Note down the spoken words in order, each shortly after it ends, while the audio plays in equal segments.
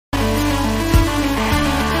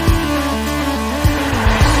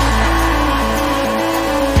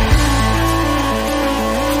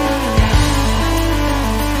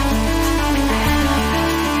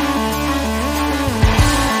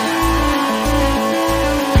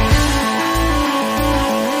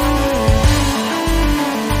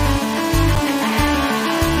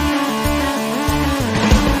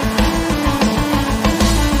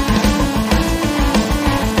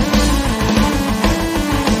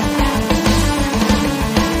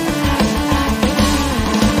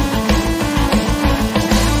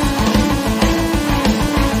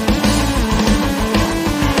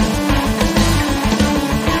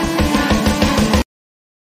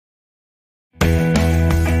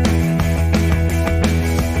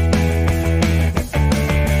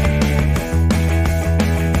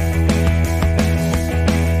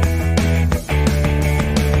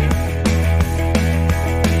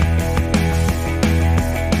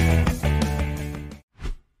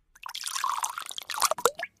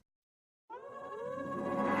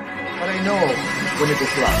when it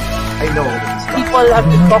is locked. I know when it is locked. People have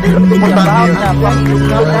been talking about na pang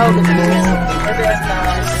now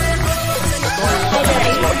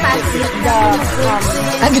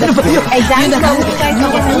Ang ganda ba yun? Example,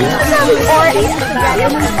 or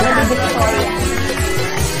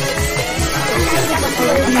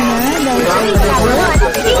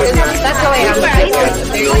that's the way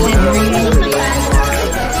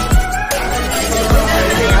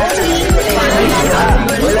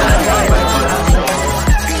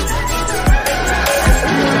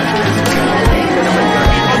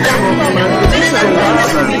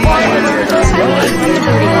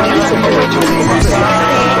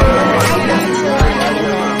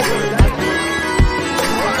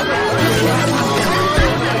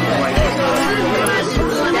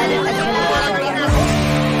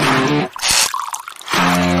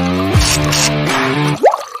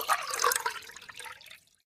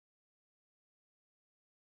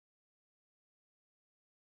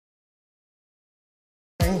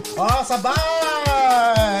Oh,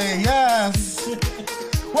 sabay! Yes!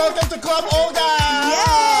 Welcome to Club Olga!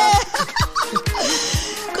 Yeah!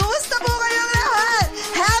 Kumusta po kayong lahat?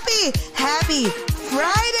 Happy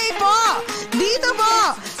Friday po! Dito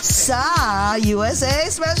po sa USA,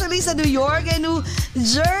 especially sa New York and New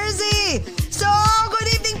Jersey. So,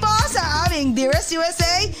 good evening po sa aming Dearest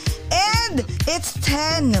USA. And it's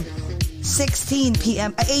 10:16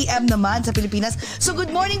 p.m. AM naman sa Pilipinas. So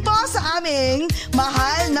good morning po sa aming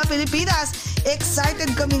mahal na Pilipinas.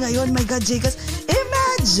 Excited kami ngayon. My God, Jcas.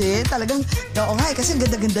 Imagine, talagang, oo nga kasi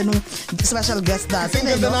ganda-ganda nung special guest natin.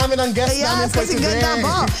 Kasi ganda namin ang guest namin for kasi today. ganda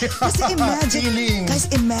mo. Kasi imagine, guys,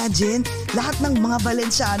 imagine, lahat ng mga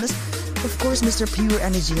Valencianos, of course, Mr. Pure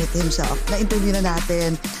Energy himself, na-interview na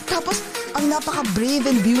natin. Tapos, ang napaka-brave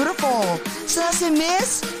and beautiful. Sa si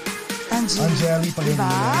Miss Angeli Pangilinan.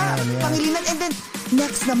 Diba? Yeah. Pangilinan. And then,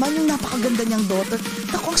 next naman, yung napakaganda niyang daughter.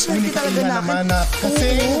 Naku, ang swerte talaga namin.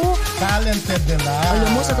 Kasi talented nila.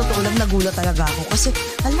 Alam mo, sa totoo lang, nagulat talaga ako. Kasi,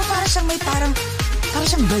 alam mo, para siyang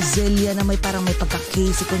Brazilian na may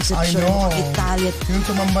pagka-Casey Concepcion, Italian. Yung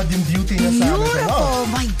tumambad yung beauty niya sa amin. Beautiful!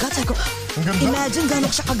 My God, sabi ko, imagine gano'n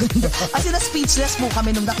siya kaganda. As in, speechless mo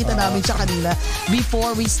kami nung nakita namin siya kanina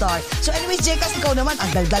before we start. So anyways, Jcas, ikaw naman, ang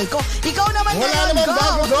daldal ko. Ikaw naman wala ngayon, naman go!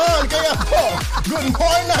 bago doon. Kaya po, good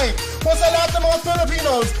morning po sa lahat ng mga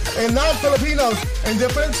Filipinos and non-Filipinos in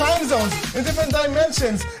different time zones, in different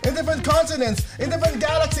dimensions, in different continents, in different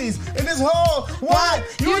galaxies, in this whole wide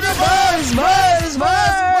universe!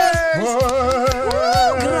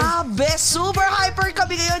 Grabe, super hyper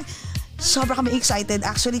kami ngayon. Sobra kami excited.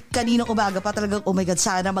 Actually, kaninang umaga pa talagang, oh my God,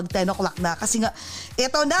 sana mag 10 o'clock na. Kasi nga,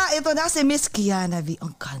 ito na si Miss Kiana V.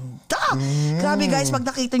 Ang ganda! Grabe guys, pag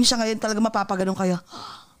nakita niyo siya ngayon, talagang mapapaganong kayo.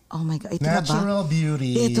 Oh my God, ito Natural na ba?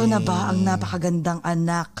 beauty. Ito na ba ang napakagandang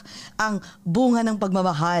anak? Ang bunga ng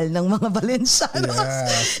pagmamahal ng mga Valencianos.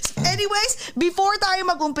 Yes. Anyways, before tayo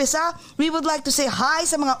mag-umpisa, we would like to say hi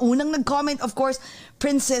sa mga unang nag-comment. Of course,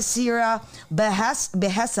 Princess Sierra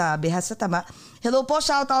Behesa, tama? Hello po,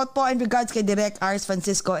 shout out po in regards kay Direct Ars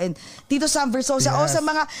Francisco and Tito Sam Versosa. Yes. O sa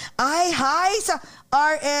mga, hi sa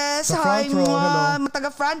RS, sa hi front row, hello.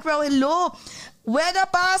 taga front row, hello. Wena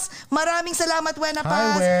Paz, maraming salamat Wena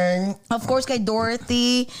Paz. Hi, Weng. Of course kay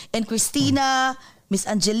Dorothy and Christina, Miss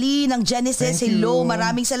Angeline ng Genesis, Thank hello, you.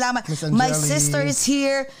 maraming salamat. Miss My Angeli. sister is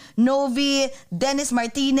here, Novi, Dennis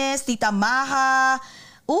Martinez, Tita Maha.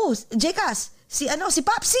 Jcas, si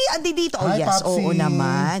Papsi, andi dito. Oh Hi, yes, Papsi. oo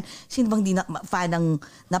naman. Sino bang di fan ng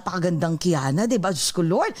napakagandang Kiana, diba? Diyos ko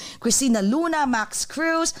Lord. Christina Luna, Max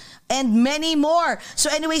Cruz, and many more. So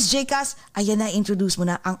anyways, Jcas, ayan na, introduce mo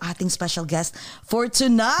na ang ating special guest for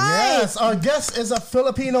tonight. Yes, our guest is a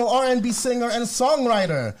Filipino R&B singer and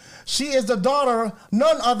songwriter. She is the daughter,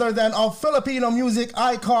 none other than of Filipino music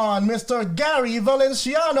icon, Mr. Gary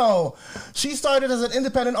Valenciano. She started as an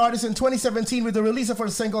independent artist in 2017 with the release of her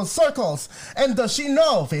single Circles. And does she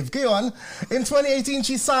know, Faith Gayon? In 2018,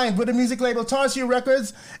 she signed with the music label Tarsier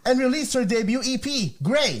Records and released her debut EP,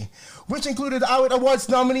 Gray, which included the Awit Awards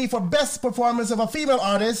nominee for Best Performance of a Female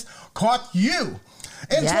Artist, Caught You.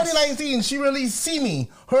 In 2019, she released See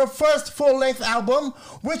Me, her first full-length album,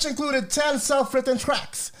 which included 10 self-written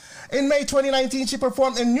tracks. In May 2019, she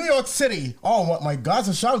performed in New York City. Oh my God,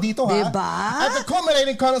 so shout dito ha. Diba? At the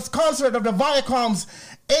culminating concert of the Viacom's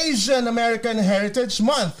Asian American Heritage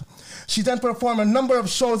Month. She then performed a number of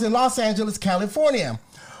shows in Los Angeles, California.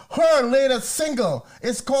 Her latest single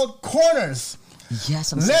is called Corners.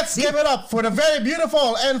 Yes, Let's give it up for the very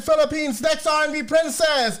beautiful and Philippines' next R&B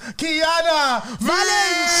princess, Kiana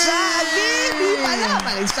Valenciano.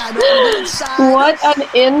 What an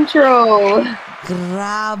intro!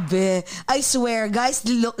 Grabe. I swear, guys,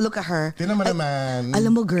 look at her. Tinan mo naman.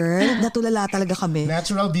 Alam mo, girl, natulala talaga kami.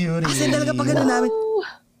 Natural beauty. Kasi talaga pag ano namin,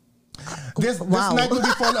 This night will be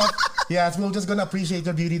full of, yes, we're just gonna appreciate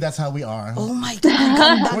your beauty. That's how we are. oh my God, ang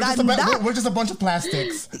ganda. We're just a bunch of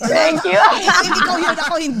plastics. Thank you. Ikaw yun,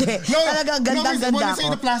 ako hindi. Talagang ganda-ganda when you ako. say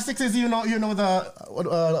the plastics is, you know the,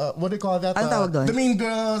 what do you call that? Ano tawag doon? The mean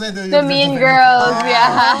girls. And The mean girls,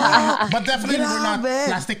 yeah. But definitely we're not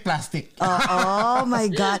Grabe. plastic. Oh my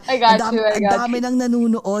God. I got you, Ang I got dami nang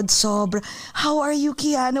nanunood. Sobra. How are you,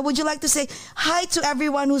 Kiana? Would you like to say hi to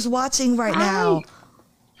everyone who's watching right now?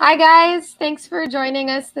 Hi guys, thanks for joining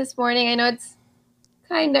us this morning. I know it's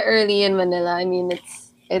kind of early in Manila. I mean,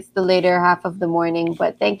 it's the later half of the morning,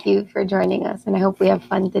 but thank you for joining us and I hope we have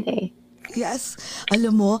fun today. Yes.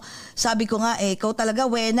 Alam mo, sabi ko nga ikaw talaga,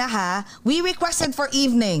 Wena ha. We requested for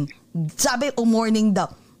evening. Sabi, morning daw.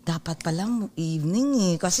 Dapat palang evening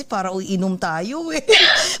eh. Kasi para uinom tayo eh.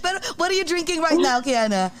 Pero what are you drinking right now,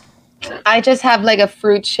 Kiana? I just have like a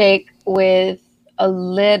fruit shake with a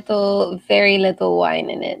very little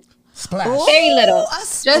wine in it. Splash. Oh, Very little. a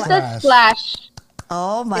Just a splash.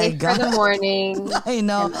 Oh my Safe for the God. morning. I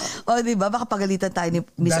know. O, diba? Baka pagalitan tayo ni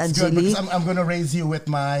Miss That's good Angeli. because I'm gonna raise you with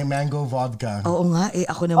my mango vodka. Oo nga eh.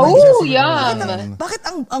 Ako naman. Oh, yum. Bakit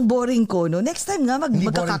ang boring ko, no? Next time nga, Hindi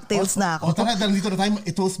magka-cocktails na O ako. tara, dito na tayo.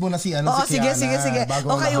 I-toast mo na si Oo, si sige, Kiana. sige.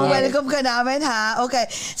 Bago Okay, ang lahat. welcome ka namin, ha? Okay,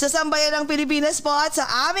 sa sambayan ng Pilipinas po at sa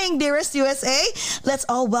aming Dearest USA, let's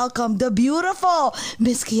all welcome the beautiful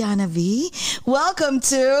Miss Kiana V. Welcome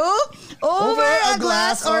to Over a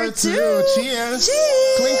Glass or Two. Cheers. Cheers.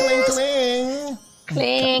 Cling, cling, cling.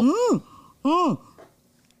 Clink.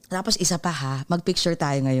 Tapos isa pa ha, mag-picture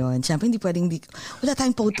tayo ngayon. Siyempre, wala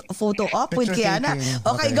tayong photo op with Picture Kiana. taking.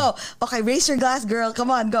 Okay, Okay. go. Okay, raise your glass, girl.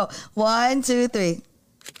 Come on, go. 1, 2, 3.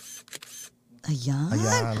 Ayan.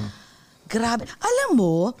 Grabe. Alam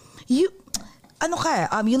mo, you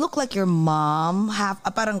look like your mom,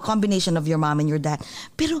 parang combination of your mom and your dad.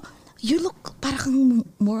 Pero, you look, parang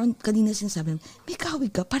more on, kanina sinasabi, may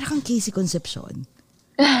kawig ka, parang kang Casey Concepcion.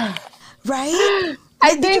 Right?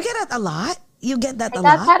 Did you get that a lot? You get that a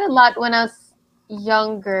That's lot? had a lot when I was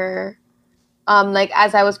younger, like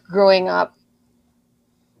as I was growing up.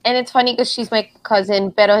 And it's funny because she's my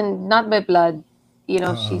cousin, pero not by blood. You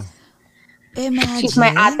know, she's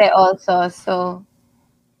my ate also. So,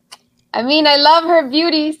 I mean, I love her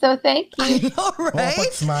beauty, so thank you. I know, right?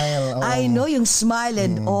 Put smile. Oh. I know yung smile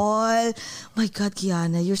and all. My God,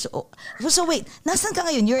 Kiana, you're so... So wait, nasan ka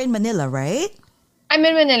ngayon? You're in Manila, right? I'm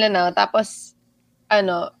in Manila now. Tapos,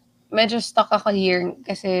 medyo stuck ako here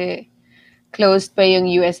kasi closed pa yung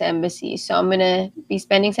US Embassy. So I'm gonna be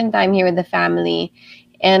spending some time here with the family.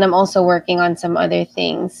 And I'm also working on some other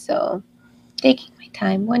things. So, taking my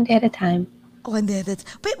time, one day at a time. Oh, and then that's...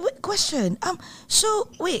 Wait, question. So,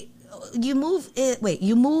 you move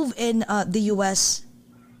in the US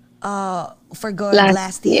for good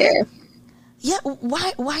last year? Yeah,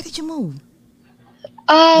 why did you move?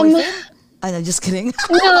 Boyfriend? No, just kidding.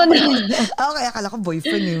 No. Okay, akala ko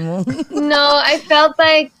boyfriend mo. No, I felt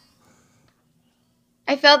like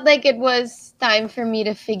it was time for me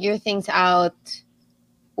to figure things out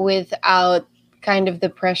without kind of the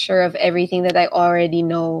pressure of everything that I already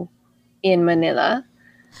know in Manila.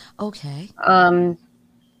 Okay.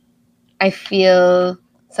 I feel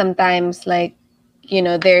sometimes like,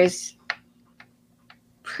 there's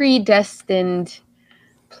predestined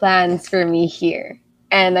plans for me here.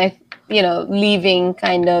 And leaving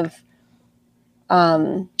kind of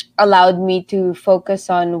allowed me to focus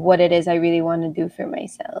on what it is I really want to do for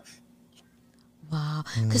myself. Wow.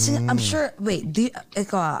 Kasi I'm sure,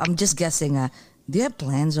 I'm just guessing, do you have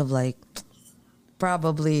plans of like,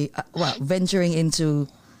 probably, venturing into,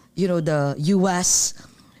 the US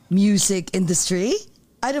music industry?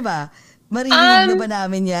 Ano ba? Maririnig na ba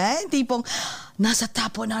namin yan? Tipong, nasa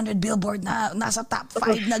top 100 Billboard na, nasa top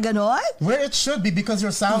 5 na gano'n? Where it should be because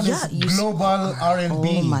your sound is global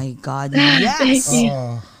R&B. Oh my God, yes!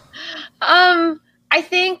 I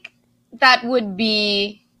think that would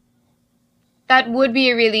be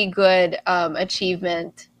a really good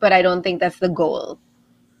achievement, but I don't think that's the goal.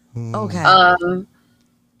 Okay.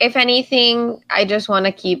 If anything, I just want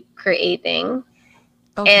to keep creating.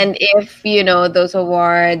 Okay. And if, those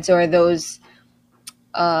awards or those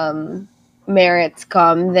merits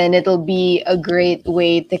come, then it'll be a great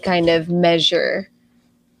way to kind of measure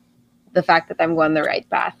the fact that I'm going the right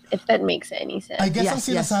path, if that makes any sense. I guess ang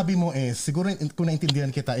sinasabi mo is, siguro kung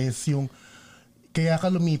naintindihan kita is yung, kaya ka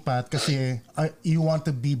lumipat kasi you want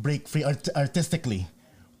to be break free artistically.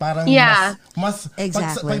 Parang Yeah. mas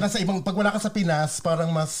Exactly. pag wala ka sa Pinas, parang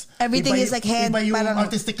mas Everything iba, is like hand, iba yung parang-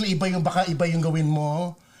 artistically, iba yung gawin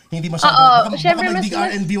mo. Hindi masyado, Oo, baka syempre maging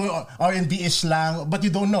mas- R&B or R&B-ish lang, but you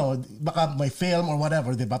don't know, baka may film or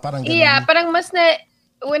whatever, di ba? Parang ganun. Yeah, parang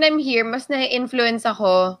when I'm here, mas na-influence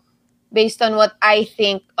ako based on what I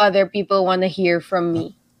think other people want to hear from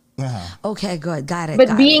me. Okay, good. Got it. But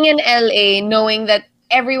got being it. in LA, knowing that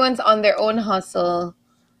everyone's on their own hustle,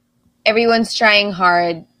 everyone's trying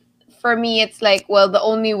hard, for me, it's like, well, the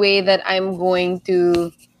only way that I'm going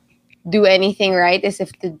to do anything right is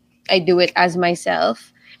if I do it as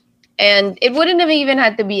myself. And it wouldn't have even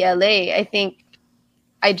had to be LA. I think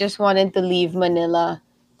I just wanted to leave Manila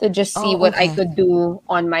to just see what I okay. could do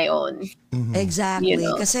on my own. Exactly. You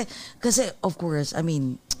know. Kasi of course, I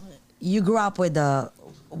mean, you grew up with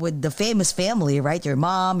the famous family, right? Your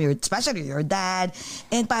mom, especially your dad,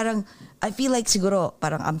 and parang I feel like siguro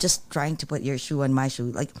parang I'm just trying to put your shoe on my shoe,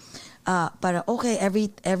 like parang okay,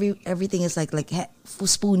 everything is like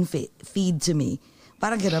spoon feed to me.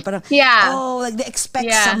 Parang gano'n, parang, Yeah. like they expect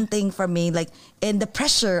Yeah. something from me, like, and the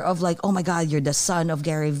pressure of like, oh my God, you're the son of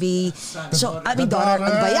Gary V. So, I mean, daughter, ano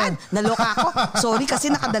ba yan? Naloka ako. Sorry, kasi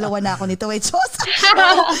nakadalawa na ako nito. Wait, so,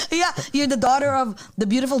 yeah, you're the daughter of, the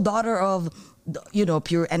beautiful daughter of,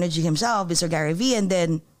 Pure Energy himself, Mr. Gary V, and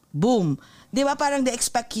then, boom. Di ba, parang they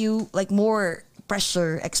expect you, like, more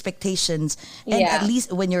pressure, expectations, and Yeah. at least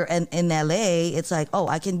when you're in LA, it's like, oh,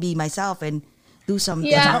 I can be myself and do something,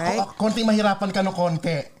 Yeah. right? Konting mahirapan ka no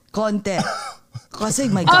konti. Konti. Kasi,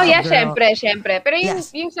 my God, Oh yeah, girl. syempre. Pero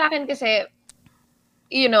Yes. yung sa akin kasi,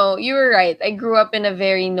 you were right. I grew up in a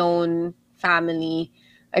very known family.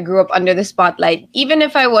 I grew up under the spotlight. Even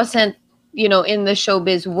if I wasn't, in the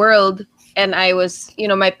showbiz world, and I was,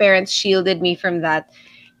 my parents shielded me from that,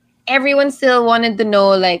 everyone still wanted to know,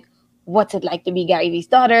 like, what's it like to be Gary V's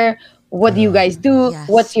daughter? What do you guys do? Yes.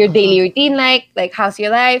 What's your daily routine like? Like, how's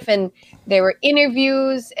your life? And there were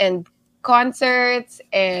interviews and concerts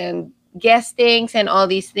and guestings and all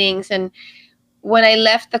these things. And when I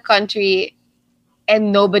left the country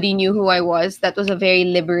and nobody knew who I was, that was a very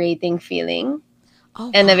liberating feeling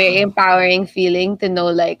Oh, and a wow. very empowering feeling to know,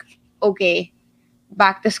 like, okay,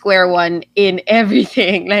 back to square one in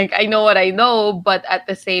everything. Like, I know what I know, but at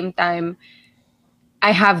the same time,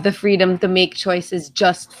 I have the freedom to make choices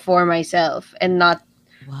just for myself and not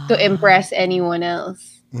to impress anyone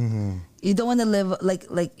else. You don't want to live like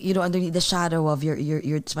underneath the shadow of your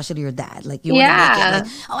especially your dad. Like you want to Yeah. make it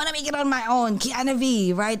like I want to make it on my own. Keanu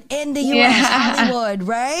V, right? In the US, Yeah. Hollywood,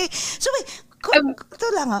 right? So wait, ito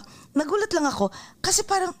lang nagulat lang ako kasi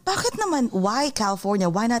parang bakit naman why California?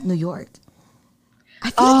 Why not New York? I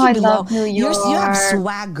feel like Oh, you I belong. love New You have York.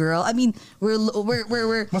 swag, girl. I mean, we're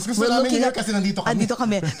Mas gusto we're namin looking New at York kasi nandito kami. Andito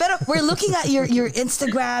kami. Pero we're looking at your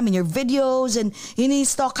Instagram and your videos and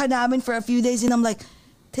ini-stalk ka namin for a few days and I'm like,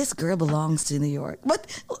 this girl belongs to New York. But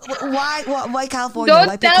why California? Don't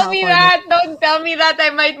Why pick tell me California? that. Don't tell me that. I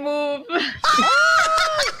might move.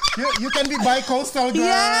 You can be bi-coastal, girl.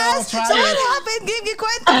 Yes. Try So what it. happened? Give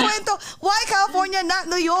kwento. Why California, not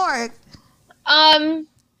New York?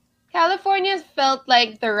 California felt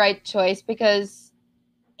like the right choice because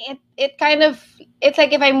it's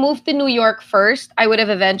like if I moved to New York first, I would have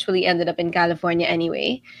eventually ended up in California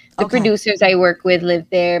anyway. The Okay. producers I work with live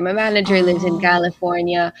there. My manager lives in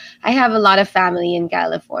California. I have a lot of family in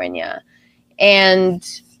California. And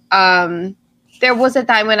there was a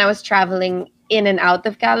time when I was traveling in and out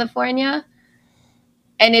of California,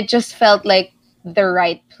 and it just felt like the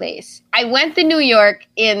right place. I went to New York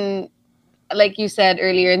in, like you said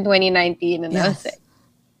earlier, in 2019, and I was Yes. like,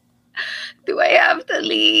 do I have to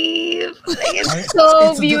leave? Like, it's It's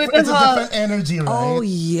so a beautiful. It's a different energy, right? Oh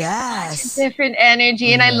yes. Different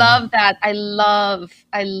energy, and I love that. I love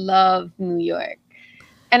New York.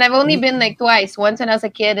 And I've only been like twice. Once when I was a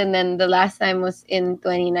kid, and then the last time was in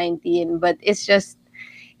 2019. But it's just,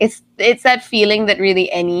 it's that feeling that really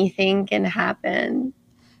anything can happen.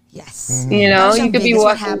 Yes. You know, Parang you could be Vegas,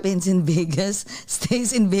 what walking. happens in Vegas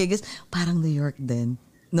stays in Vegas. Parang New York then.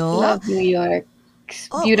 No? Love New York.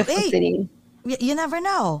 Oh, Beautiful hey. city. You never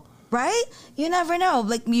know, right? You never know.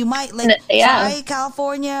 Like you might Yeah. try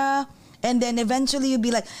California, and then eventually you'll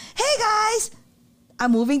be like, "Hey guys,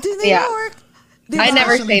 I'm moving to New Yeah. York." I Diba?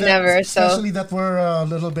 never say never, so- Especially that we're a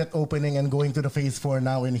little bit opening and going to the phase 4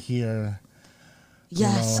 now in here.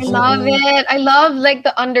 Yes. I love it. I love like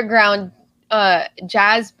the underground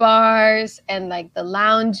jazz bars and like the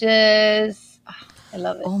lounges. I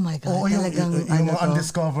love it. Oh my God. Oh, yung talagang mga to.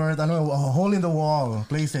 undiscovered, a hole in the wall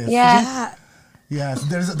places. Yeah. Yeah. Yes,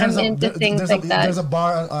 I'm into things like that. There's a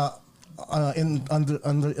bar in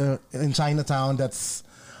Chinatown that's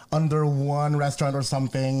under one restaurant or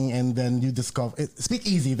something, and then you discover Speak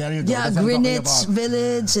Easy. There you go. Yeah, That's what I'm talking Greenwich about.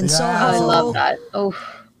 Village and Yeah. Soho. I love that. Oh,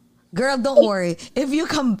 Girl, don't worry. If you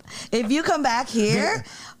come back here,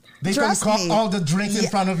 They trust concoct me. all the drinks in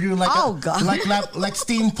front of you like Oh, God. like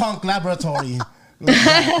steampunk laboratory.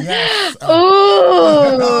 Yes.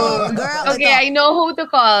 ooh. girl, Okay, ito. I know who to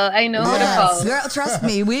call. I know who to Yes. call. Girl, trust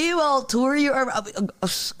me, we will tour you around.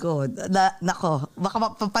 God, nako, baka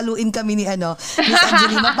papaluin kami ni Miss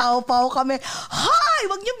Angelina, pau-pau kami. Hi,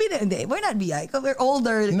 wag niyo Hindi, we're not BI. We're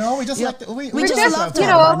older. No, we just Yeah. like to, we We just like love to to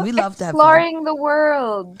have have fun. fun. We love to have fun. exploring the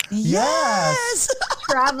world, Yes.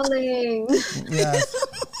 traveling. Yes.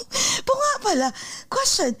 But nga pala,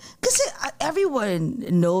 question, kasi everyone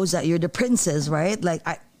knows that you're the princess, right? Like,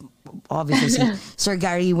 obviously, Sir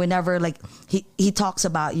Gary, whenever like he talks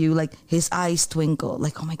about you, like his eyes twinkle,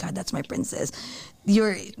 like, oh my God, that's my princess.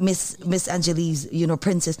 You're Miss Angeli's,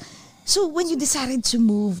 princess. So when you decided to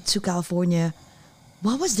move to California,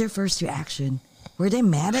 what was their first reaction? Were they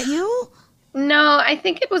mad at you? No, I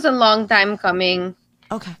think it was a long time coming.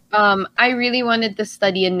 Okay. I really wanted to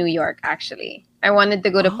study in New York, actually. I wanted to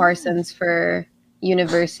go to Parsons for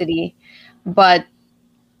university. But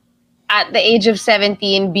at the age of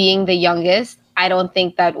 17, being the youngest, I don't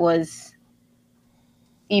think that was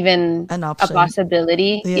even An a option.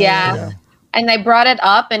 possibility. Yeah. Yeah. And I brought it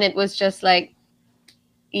up, and it was just like,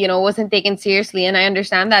 wasn't taken seriously. And I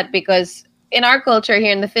understand that because in our culture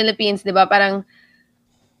here in the Philippines, di ba, parang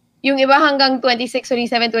yung iba hanggang 26,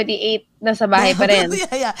 27, 28 nasa bahay pa rin.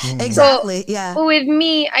 yeah, exactly. Yeah. With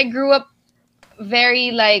me, I grew up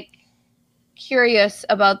very curious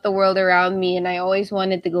about the world around me, and I always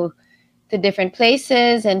wanted to go to different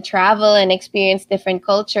places and travel and experience different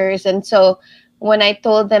cultures. And so when I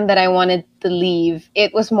told them that I wanted to leave,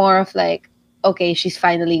 it was more of like, okay, she's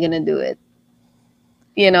finally gonna do it.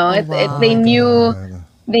 They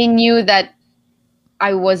knew that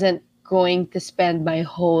I wasn't going to spend my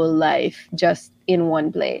whole life just in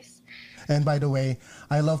one place. And by the way,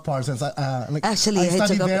 I love Parsons. Actually, I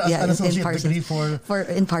studied took up, there an in associate Parsons.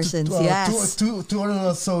 degree in Parsons. Yes. two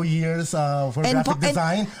or so years for graphic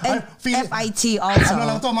design. And I FIT also. Ano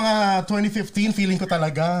lang to, mga 2015, feeling ko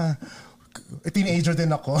talaga, teenager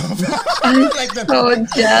din ako. Like that. So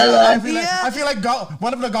jealous. I feel like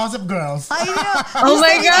one of the Gossip Girls. I know. Oh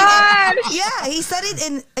my God! Yeah, he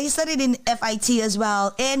studied in FIT as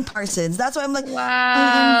well in Parsons. That's why I'm like,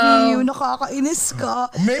 Wow. nakakainis ka.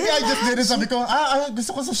 Maybe I just did it. Sabi ko,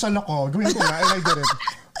 gusto ko social ako. Gawin ko na. And I did it.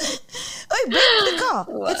 Oy, break ka.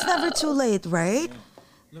 It's never too late, right?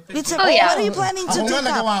 It's like, yeah. what are you planning to Ako do? nga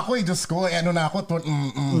nagawa ko Diyos ko. Ano na ako? 12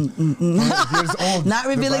 years old. Not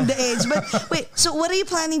revealing Diba? the age. But wait, so what are you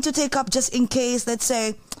planning to take up just in case, let's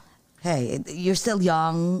say, hey, you're still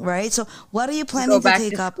young, right? So what are you planning to Go back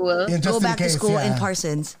take to up? school. Yeah, just Go in back to case, school in yeah.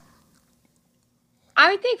 Parsons.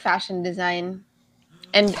 I would take fashion design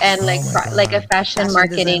and like my like a fashion Fashion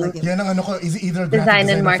marketing. design, Yan ang ano ko, is either graphic Design design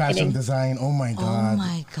and or marketing. fashion design. Oh my God.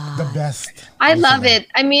 my God. The best. I love it.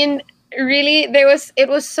 I mean, really, it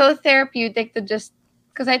was so therapeutic to just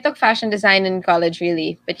because I took fashion design in college,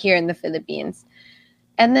 really, but here in the Philippines,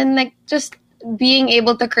 and then like just being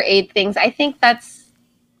able to create things. I think that's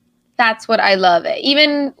what I love.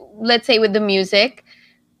 Even let's say with the music,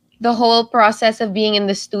 the whole process of being in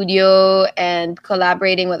the studio and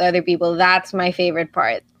collaborating with other people, that's my favorite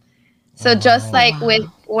part. So just like with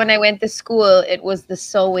when I went to school, it was the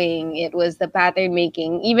sewing, it was the pattern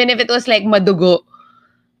making, even if it was like madugo.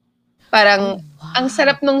 Parang ang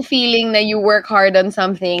sarap nung feeling na you work hard on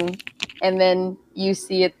something and then you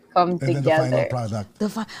see it come And then the final together. product.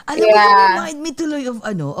 Alam mo, you Yeah. remind me tuloy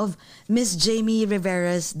of Miss Jamie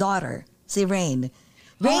Rivera's daughter, si Rain.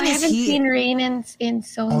 Oh, Rain I is haven't here. seen Rain in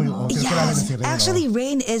so long. Okay, kilala Yes, si Rain, actually,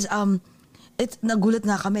 Rain is nagulat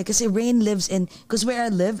nga kami kasi Rain lives because where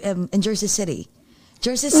I live in Jersey City.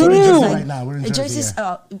 Jersey City is Jersey like right now. We're in Jersey,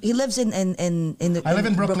 he lives in I live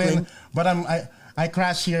in Brooklyn, but I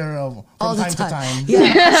crash here all from the time to time.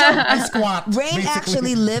 Yeah. I squat. Rain basically.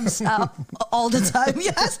 actually lives all the time.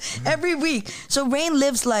 Yes, every week. So Rain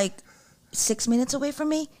lives like 6 minutes away from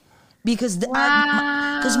me because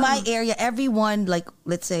my area, everyone, like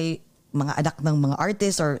let's say mga anak ng mga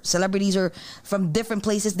artists or celebrities or from different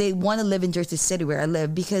places, they want to live in Jersey City where I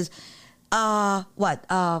live because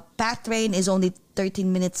Path Train is only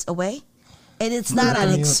 13 minutes away, and it's not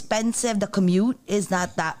an expensive. The commute is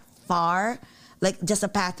not that far. Like just a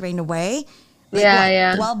Path Train away. Like,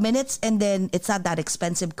 Yeah. 12 minutes, and then it's not that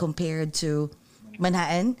expensive compared to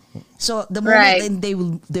Manhattan. So the moment Right. and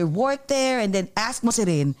they work there, and then ask mo si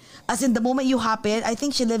Rin. As in the moment you hop in, I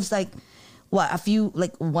think she lives like a few,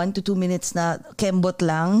 like 1 to 2 minutes na kembot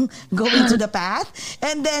lang, going to the path,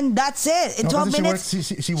 and then that's it. In 12 minutes,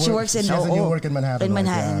 she works in, she has a new work in Manhattan. In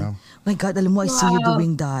Manhattan. Yeah. My God, alam mo, I see you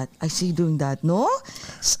doing that. I see you doing that, no?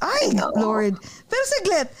 Ay, Lord. Pero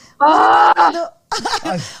saglit.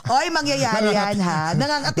 Oy, mangyayari yan, ha?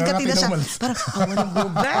 Nangangati-kati na siya. Parang,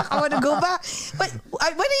 I wanna go back. But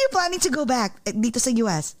when are you planning to go back dito sa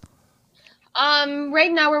US?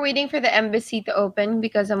 Right now we're waiting for the embassy to open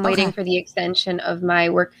because I'm waiting for the extension of my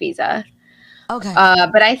work visa. Okay.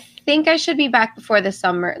 But I think I should be back before the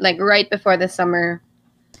summer, like right before the summer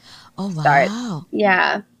starts.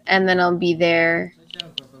 Yeah. And then I'll be there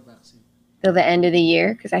till the end of the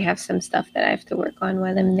year because I have some stuff that I have to work on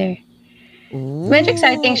while I'm there. Ooh. Medyo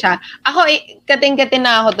exciting siya. Ako, kating-kating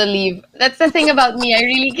na ako to leave. That's the thing about me.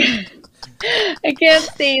 I can't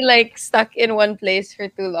stay like stuck in one place for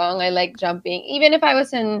too long. I like jumping. Even if I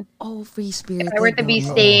was in free spirit. If I were to be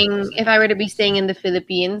staying in the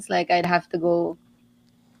Philippines, like I'd have to go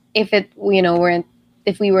if we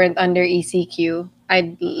weren't under ECQ,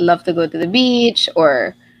 I'd love to go to the beach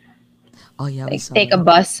or take a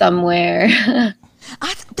bus somewhere.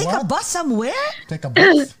 Take a bus somewhere? Take a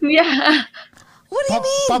bus? Yeah. What do you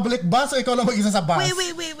mean? Public bus o ikaw lang mag-isa sa bus?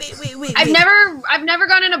 Wait. I've never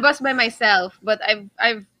gone on a bus by myself, but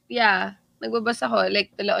I've nagbabas ako like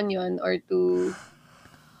to La Union or to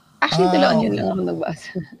actually to La Union lang ako nagbas.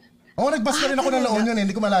 Nagbus na rin ako ng La Union,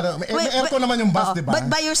 hindi ko malala. May aircon naman yung bus, di ba? But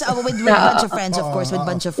by yourself, with a bunch of friends, of course, with a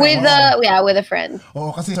bunch of friends. With a friend. Oo,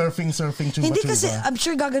 kasi surfing, chuba. Hindi kasi, I'm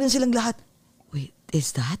sure gaganon silang lahat. Wait,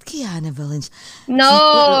 is that Kiana Valens? No!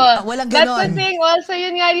 Walang ganon. That's the thing. Also,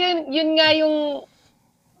 yun nga yung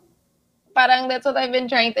parang that's what I've been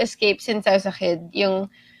trying to escape since I was a kid. Yun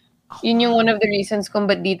yung one of the reasons kung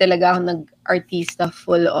ba't di talaga ako nag-artista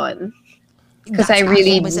full on. Because I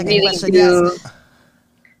really do.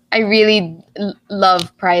 I really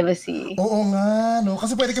love privacy. Oo nga, no?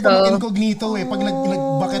 Kasi pwede ka pa mag-incognito eh. Pag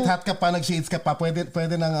nag-bucket hat ka pa, nag-shades ka pa, pwede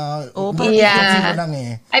nang lang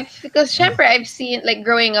eh. Because syempre, I've seen, like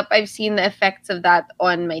growing up, I've seen the effects of that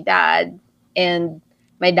on my dad and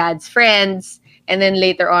my dad's friends, and then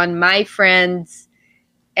later on, my friends.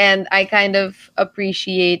 And I kind of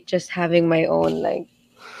appreciate just having my own, like,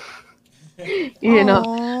 you know.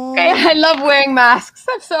 Kaya I love wearing masks.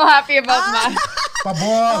 I'm so happy about masks.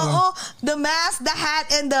 Pabor. The mask, the hat,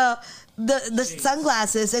 and the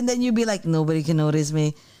sunglasses, and then you'd be like, nobody can notice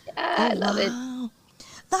me. I love it.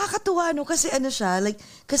 Nakakatuwa, no? Kasi ano siya, like,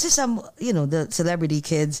 kasi some, the celebrity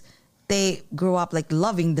kids, they grow up like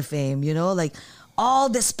loving the fame, like all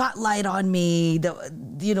the spotlight on me, the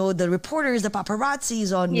reporters, the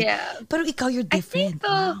paparazzis on me. Yeah. Pero ikaw, you're different.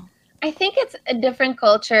 I think it's a different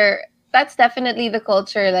culture. That's definitely the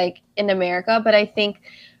culture like in America, but I think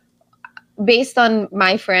based on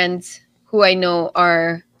my friends who I know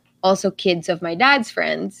are also kids of my dad's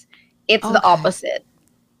friends, it's the opposite.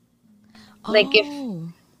 Like if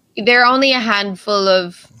there are only a handful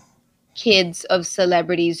of kids of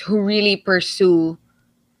celebrities who really pursue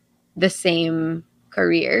the same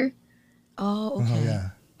career. Oh, okay. Yeah.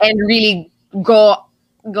 And really go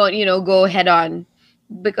head on,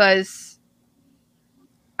 because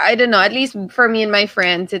I don't know, at least for me and my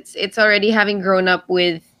friends, it's already having grown up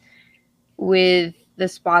with the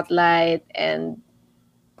spotlight and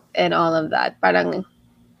all of that. Parang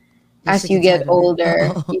as you get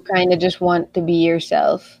older, you kind of just want to be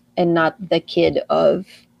yourself and not the kid of,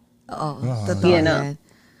 totoo.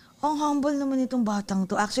 Ang humble naman itong batang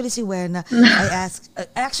to. Actually, si Werna, I asked,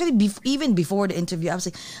 even before the interview, I was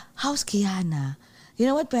like, how's Kiana? You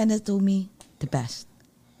know what Brenda told me? The best.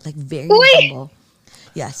 Like, very humble.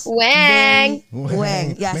 Yes. Wang.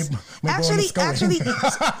 Yes. May actually,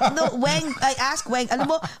 no, Wang, I asked Wang, alam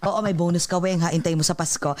mo, may bonus ka, Wang, ha, intay mo sa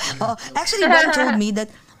Pasko. Actually, Wang told me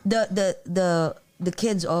that the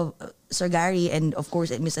kids of Sir Gary and of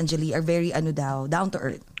course Miss Angeli are very down to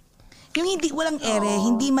earth. Yung hindi walang ere,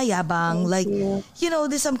 hindi mayabang, like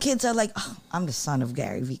there's some kids are like, I'm the son of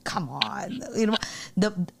Gary V. Come on.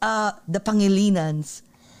 The Pangelinans.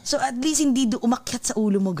 So at least hindi umakyat sa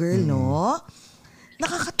ulo mo, girl, no?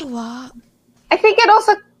 Nakakatuwa. I think it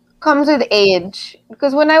also comes with age,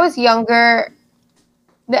 because when I was younger,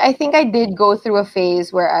 I think I did go through a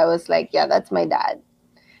phase where I was like, yeah, that's my dad.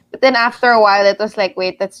 But then after a while, it was like,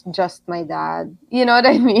 wait, that's just my dad. You know what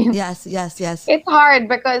I mean? Yes. It's hard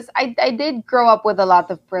because I did grow up with a lot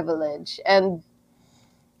of privilege, and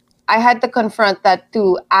I had to confront that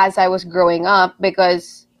too as I was growing up,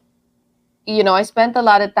 because, I spent a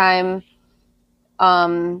lot of time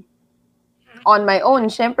on my own.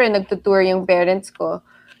 Syempre, nagtutour yung parents ko.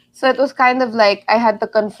 So it was kind of like I had to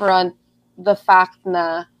confront the fact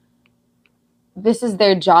na this is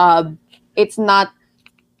their job. It's not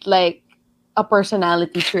like a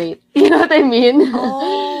personality trait. You know what I mean?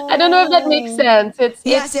 I don't know if that makes sense.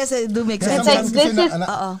 Yes, it do make sense. It's like, this is...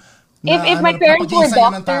 If my parents were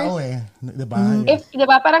doctors,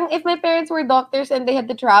 if my parents were doctors and they had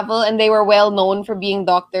to travel and they were well known for being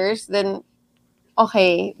doctors, then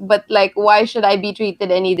okay. But like, why should I be treated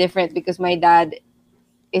any different because my dad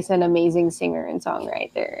is an amazing singer and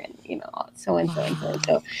songwriter, and you know, so and so and so and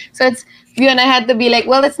so. So it's and I had to be like,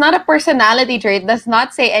 well, it's not a personality trait. It does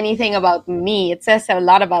not say anything about me. It says a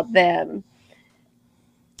lot about them.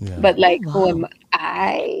 Yeah. But like, who am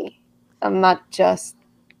I? I'm not just,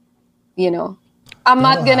 you know, I'm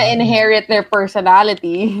not gonna inherit their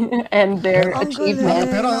personality and their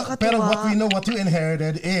achievements. Pero what we know, what you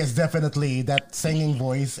inherited is definitely that singing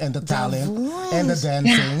voice and the talent and the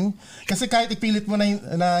dancing. Kasi kahit ipilit mo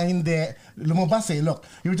na hindi lumabas look,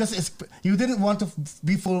 you didn't want to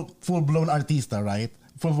be full-blown artista, right?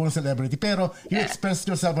 Full-blown celebrity. Pero you expressed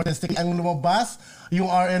yourself artistically. Ang lumabas, yung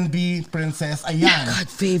R&B princess, ayan. God,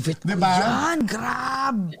 favorite ko yan.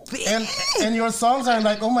 Grabe. And your songs are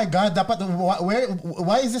like, oh my God, dapat,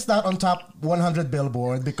 why is this not on top 100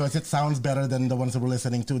 Billboard? Because it sounds better than the ones that we're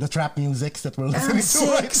listening to. The trap musics that we're listening to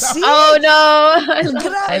right now. Oh no.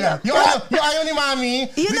 Grabe. Yung ayaw ni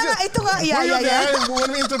Mami. Yun na nga, ito nga. Yeah.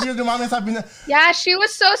 When we interviewed the Mami, sabi na, yeah, she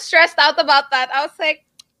was so stressed out about that. I was like,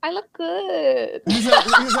 I look good.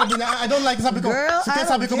 I don't like. Sabi ko,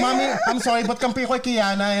 Mami, I'm sorry, but kampi ko kay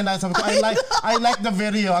Kiana, and sabi ko, I like the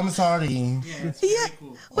video. I'm sorry. Yeah.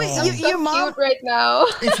 Wait, your mom cute right now.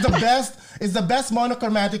 It's the best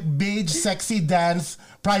monochromatic beige sexy dance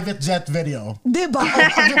private jet video. Diba?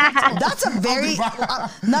 That's a very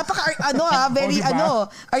very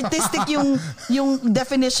artistic yung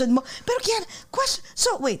definition mo. Pero Kiana, question.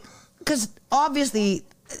 So wait, because obviously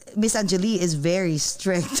Miss Angeli is very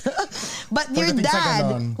strict. But your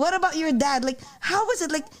dad, what about your dad? Like, how was it?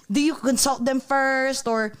 Like, do you consult them first,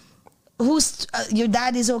 or your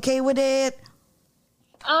dad is okay with it?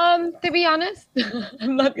 To be honest,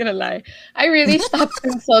 I'm not gonna lie. I really stopped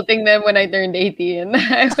consulting them when I turned 18.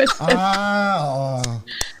 I was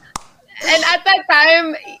and at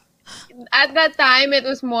that time, it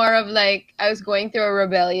was more of like I was going through a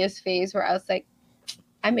rebellious phase where I was like,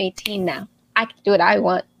 I'm 18 now. I can do what I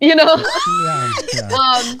want, you know? Okay.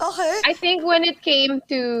 I think when it came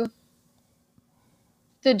to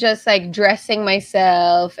just like dressing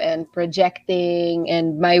myself and projecting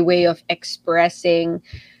and my way of expressing,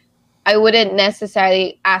 I wouldn't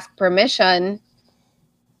necessarily ask permission.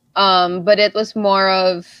 But it was more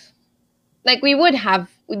of like we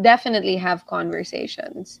definitely have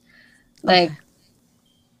conversations. Like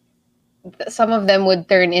some of them would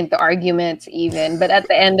turn into arguments even, but at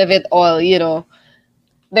the end of it all, you know,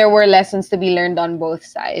 there were lessons to be learned on both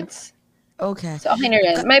sides. Okay. So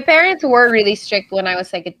my parents were really strict when I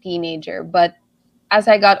was like a teenager, but as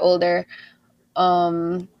I got older,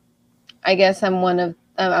 I guess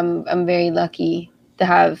I'm very lucky to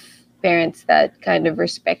have parents that kind of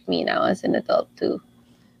respect me now as an adult too.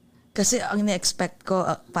 Kasi ang na-expect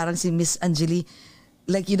ko, parang si Miss Angeli,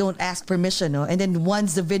 like you don't ask permission, no? And then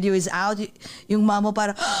once the video is out, yung mama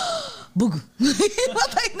parang, bug.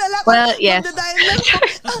 Well, yes.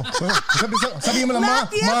 Sabi mo lang,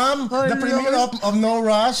 Mom, the premiere of No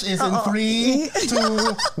Rush is in 3, 2,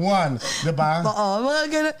 1. Diba? Mga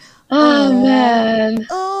ganun. Oh, man.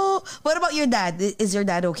 Oh, what about your dad? Is your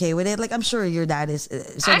dad okay with it? Like, I'm sure your dad is.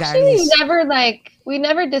 Actually, we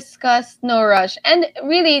never discussed No Rush. And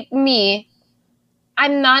really,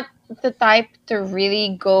 I'm not the type to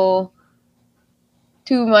really go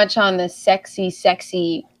too much on the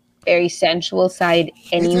sexy, very sensual side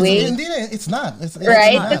anyway. It's not. It's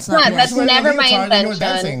not. That's never my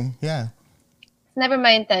intention. Yeah. It's never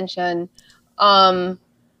my intention.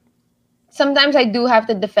 Sometimes I do have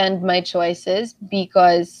to defend my choices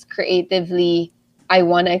because creatively I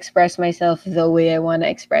want to express myself the way I want to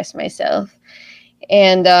express myself.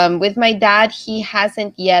 And with my dad,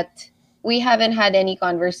 we haven't had any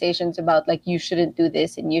conversations about like, you shouldn't do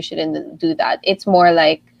this and you shouldn't do that. It's more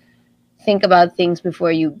like, think about things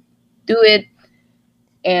before you do it.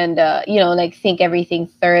 And, like think everything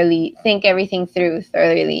through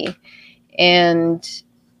thoroughly. And,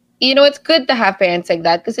 it's good to have parents like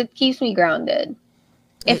that because it keeps me grounded.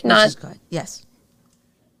 If not, yes.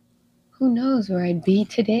 Who knows where I'd be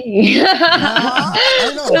today? With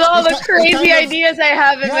all the crazy ideas I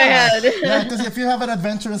have in my head. Yeah, because if you have an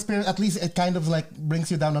adventurous spirit, at least it kind of like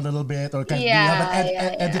brings you down a little bit, or kind of you have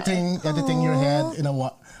an editing your head in a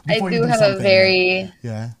what. I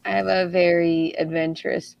have a very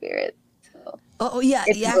adventurous spirit. So. Yeah,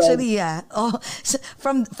 It's good. actually, yeah. Oh, so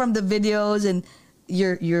from the videos and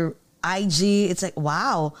your IG, it's like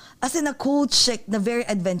wow. As in a cool chick na very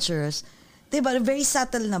adventurous. 'Di ba? Very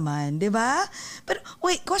subtle naman, 'di ba? But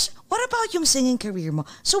wait, question, what about yung singing career mo?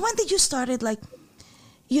 So when did you started like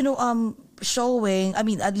showing, I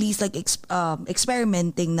mean, at least like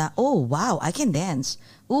experimenting na, oh, wow, I can dance.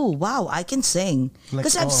 Oh, wow, I can sing. Like,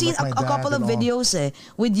 Because I've seen like my a dad couple of and all. videos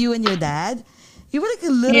with you and your dad. You were like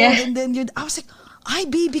a little, Yeah. and then I was like, ay,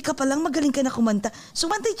 baby ka pa lang, magaling ka na kumanta. So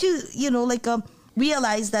when did you,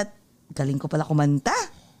 realize that, galing ko pala kumanta?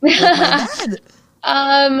 Like my dad.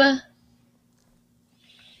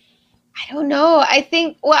 I don't know. I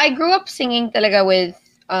think, well, I grew up singing talaga with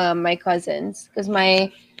my cousins because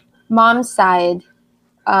my mom's side,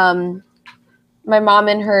 um, my mom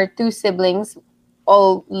and her two siblings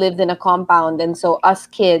all lived in a compound. And so us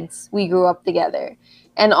kids, we grew up together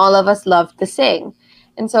and all of us loved to sing.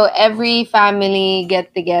 And so every family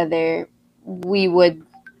get together, we would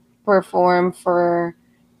perform for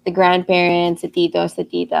the grandparents, the titos, the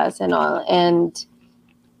titas, and all. And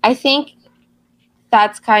I think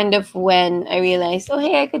that's kind of when I realized, oh,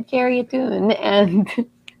 hey, I could carry a tune. And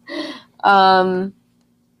um,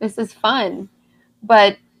 this is fun.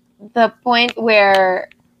 But the point where,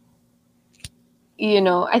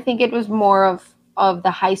 I think it was more of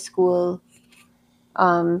the high school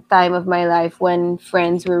time of my life when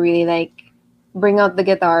friends were really like, bring out the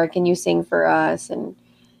guitar, can you sing for us? And,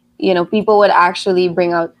 people would actually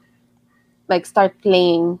bring out, like, start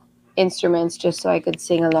playing instruments just so I could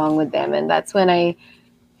sing along with them. And that's when I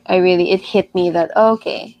really, it hit me that, oh,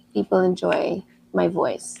 okay, people enjoy my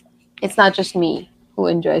voice. It's not just me who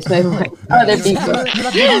enjoys my voice, other people. You're not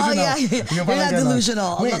Oh, delusional. yeah. You're not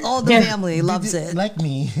delusional. Wait, All the family did loves you, it. like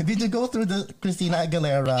me, did you go through the Christina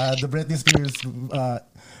Aguilera, the Britney Spears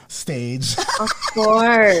stage? Of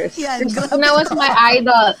course. Yeah, Christina was my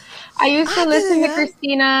idol. I used to listen to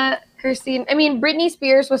talaga? Christine. I mean, Britney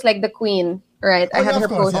Spears was like the queen, right? I Oh, had yeah, her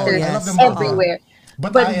of course. Yeah. posters I love them Yes. both. everywhere.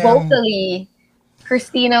 But But I am. vocally,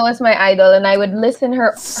 Christina was my idol, and I would listen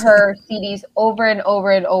her CDs over and over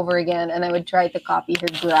and over again, and I would try to copy her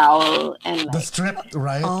growl and The like. strip,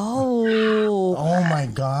 right? Oh. Oh my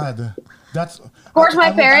God. That's. Of course, my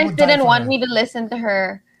I parents would die didn't for want her. me to listen to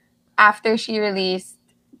her after she released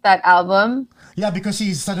that album. Yeah, because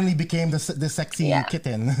she suddenly became the sexy Yeah.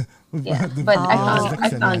 kitten. Yeah, The- but the Alice I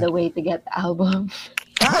Dixon, found yeah. a way to get the album.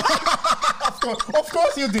 Of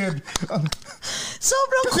course you did.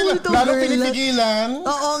 Sobrang Kasi cool to, lalo girl. pinipigilan.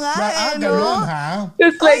 Oo nga, Ganun, ha?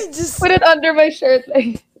 Just Ay, like just- put it under my shirt,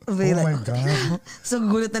 like Be Oh like, my God. so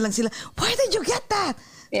gulat na lang sila, where did you get that?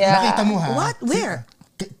 yeah. Nakita mo, ha? What? Where?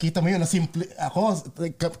 Kita mo yun na simple. Ako,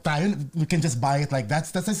 like, tayo, we can just buy it like that.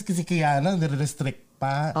 That's si Kiana, nire-restrict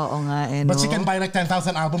pa. Oo nga, But she can buy like 10,000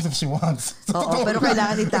 albums if she wants. Oo, pero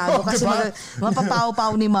kailangan itago kasi Diba?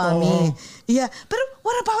 mapapaw-paw ni Mami. Oo. Yeah, pero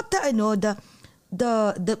what about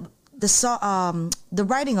the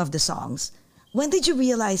writing of the songs? When did you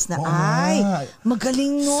realize na, Oo nga.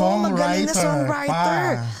 magaling magaling na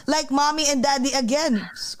songwriter. pa. Like Mommy and Daddy again.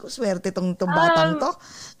 Swerte tong batang to.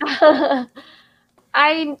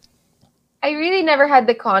 I really never had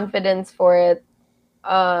the confidence for it.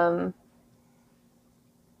 I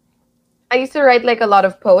used to write like a lot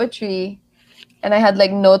of poetry, and I had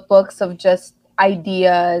like notebooks of just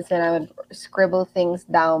ideas, and I would scribble things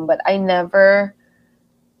down, but I never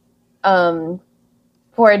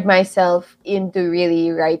poured myself into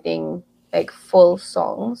really writing like full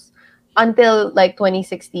songs until like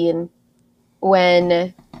 2016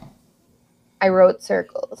 when I wrote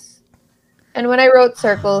Circles. And when I wrote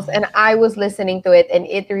Circles and I was listening to it and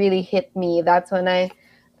it really hit me, that's when I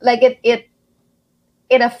like it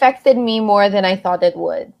affected me more than I thought it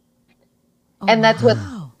would. And that's what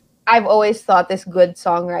Wow. I've always thought is good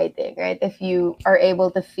songwriting, right? If you are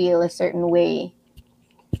able to feel a certain way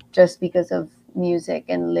just because of music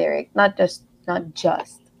and lyric, not just,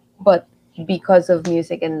 but because of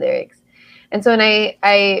music and lyrics. And so when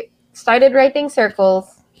I started writing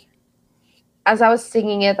Circles, as I was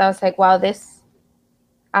singing it, I was like, wow, this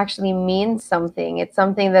actually means something. It's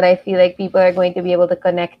something that I feel like people are going to be able to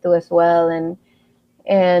connect to as well. And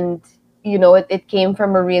it came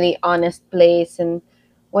from a really honest place. And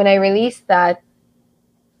when I released that,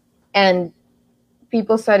 and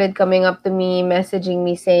people started coming up to me, messaging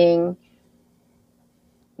me saying,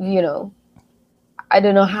 I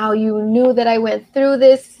don't know how you knew that I went through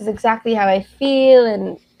this. This is exactly how I feel,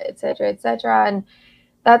 and et cetera, et cetera. And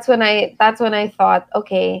that's when I thought,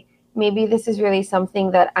 okay, maybe this is really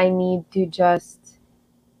something that I need to just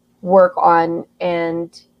work on and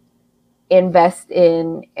invest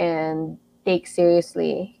in and take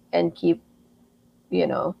seriously and keep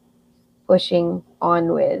pushing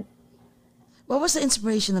on with. What was the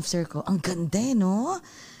inspiration of Circle? Ang ganda, no?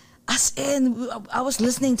 As in, I was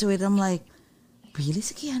listening to it. I'm like, really?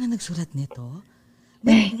 Si Kiana nagsulat nito?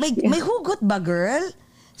 May hugot ba, girl?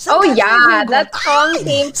 Oh yeah, that song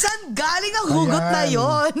came. Saan galing ang hugot na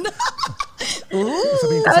yon?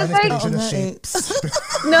 Sabihin ko I sana was like- extension of shapes.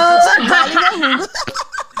 No, Galing ang hugot.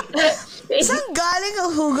 Saan galing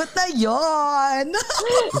ang hugot na yon?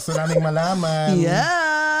 Gusto naming malaman.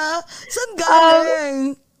 Yeah. Saan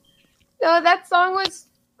galing? no, that song was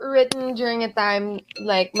written during a time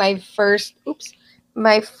like my first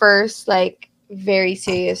like very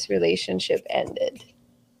serious relationship ended.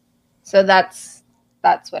 So that's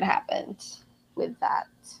what happened with that.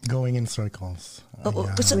 Going in circles. Oo.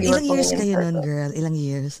 Ayan. So, We ilang were years going kayo in nun, circles. girl? Ilang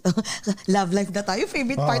years? Love life na tayo.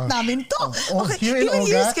 Favorite part namin to. Here in ilang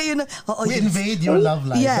years Ogat, kayo nun? Oo, we yes. invade your love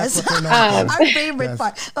life. Yes. That's what we're known for. Our favorite Yes.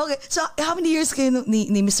 part. Okay, so how many years kayo ni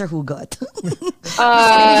Mr. Hugot?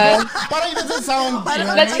 Parang it doesn't sound... Parang-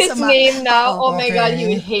 That's his Sama. name now. Oh my Okay. god, he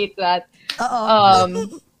would hate that.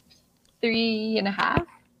 Oo. 3.5.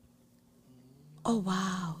 Oh,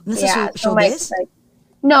 wow. Nasa Yeah. So my, showbiz? like,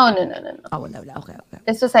 no. Oh, wala. Okay.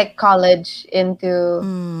 This was like college into,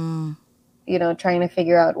 Mm. trying to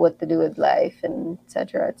figure out what to do with life and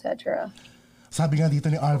et cetera. Sabi nga dito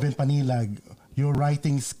ni Arvin Panilag, your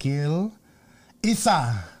writing skill,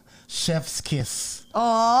 isa, chef's kiss. Oh,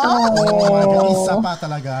 Oh, my God, isa pa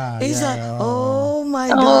talaga. isa. Yeah. Oh, my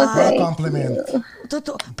Oh, God. What a thank compliment.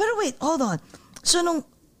 Totoo. Pero wait, hold on. So nung,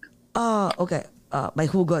 okay, may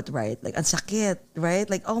hugot, right? Like, ang sakit, right?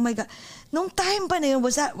 Like, oh my God. Nung time pa na yun,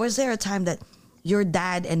 was there a time that your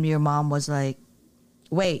dad and your mom was like,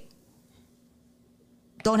 wait,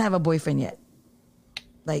 don't have a boyfriend yet?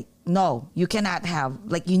 Like, no, you cannot have,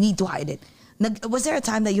 like, you need to hide it. Was there a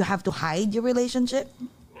time that you have to hide your relationship?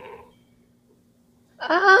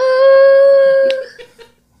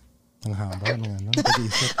 Ang haba ng ano,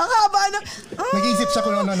 nag-iisip. Ang haba na. Nag-iisip siya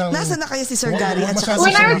kung ano. Nasaan na kayo si Sir Gary at saka Masyado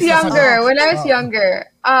When si I was Sasagot. younger,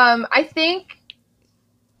 I think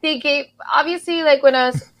they gave, obviously, like when I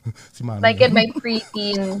was Si Mami. like in my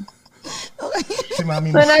preteen, Si Mami.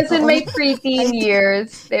 when I was in my preteen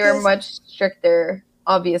years, they were much stricter,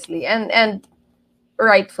 obviously, and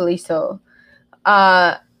rightfully so.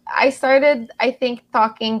 I started, I think,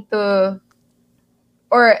 talking to,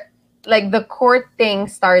 or like the court thing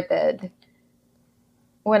started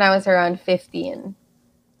when I was around 15.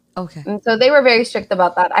 Okay. And so they were very strict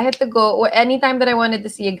about that. I had to go anytime that I wanted to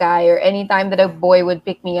see a guy or anytime that a boy would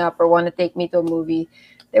pick me up or want to take me to a movie,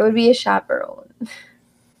 there would be a chaperone.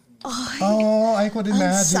 Oh, I could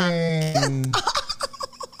imagine.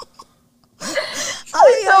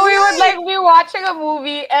 So we would like be watching a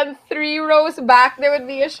movie and 3 rows back there would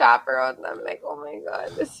be a chaperone. I'm like, oh my god,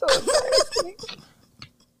 this is so embarrassing.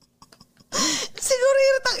 Siguro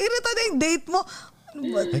irita na yung date mo.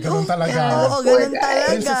 Eh, ganun talaga. Oo, ganun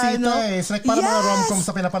Princessita talaga. No? eh. It's like parang mga Yes. rom-com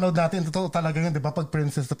sa pinapanood natin. Totoo talaga yun, di ba? Pag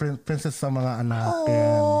princess sa mga anak.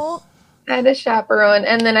 Yan. Oh. I had a chaperone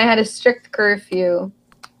and then I had a strict curfew.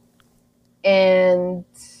 And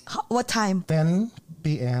What time? 10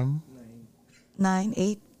 p.m. 9,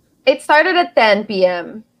 8? it started at 10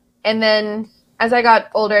 p.m. And then as I got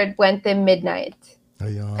older, it went to midnight.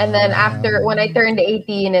 Ayun. And then after, when I turned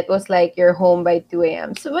 18, it was like you're home by 2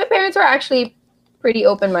 a.m. So my parents were actually pretty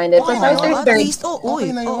open-minded. Because I was their at third. least,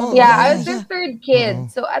 Okay na yun. Yeah, I was their third kid.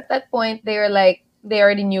 So at that point, they were like, they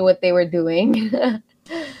already knew what they were doing.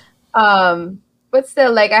 But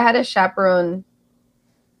still, like, I had a chaperone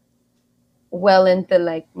well into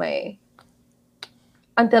like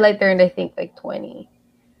until I turned, I think, like 20.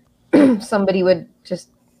 Somebody would just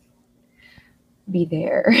be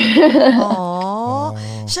there. Oh.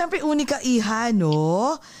 Siyempre, unika iha,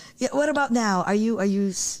 no? Yeah, what about now? Are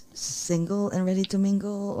you single and ready to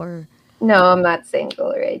mingle or? No, I'm not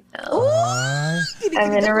single right now. Ay,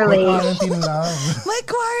 I'm in a relationship. quarantine love. My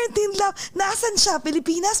quarantine love. Nasaan siya?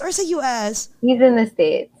 Pilipinas or sa US? He's in the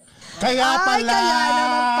States. Kaya Ay, pala. kaya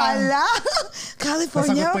naman pala.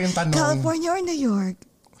 California? Nasagot po yung tanong. California or New York?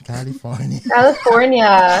 California.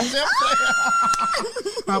 California.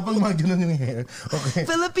 Habang mga ganun yung hair. Okay.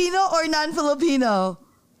 Filipino or non-Filipino?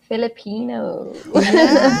 Filipino.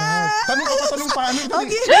 Tanong pa. Ano,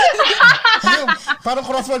 Okay. ano, parang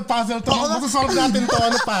crossword puzzle to. Masusolve natin to.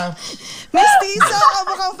 Ano pa? Mestizo o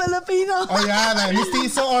mukhang Filipino? O yan.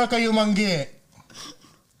 Mistiso or kayo manggi?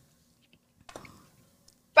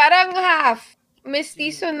 Parang half.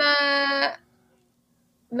 Mestizo na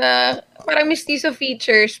parang mestizo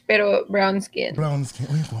features pero brown skin. Brown skin.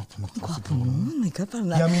 Uy, gwapo na to. Oh my God, parang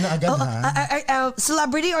Yummy na agad, ha?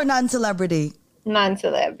 Celebrity or non-celebrity?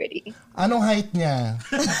 non-celebrity. Anong height niya?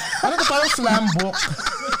 Ano to, parang slam book?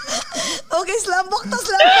 Okay, slambok to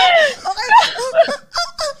slambok. Okay.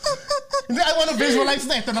 Hindi, I wanna visualize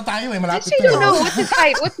na. Ito na tayo malapit Actually, I na. don't know. What's his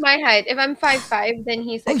height? What's my height? If I'm 5'5", then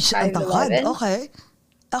he's like Ang takad. 5'11". Okay.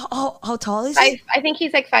 How tall is he? I think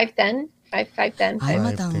he's like 5'10". 5'10". Ay,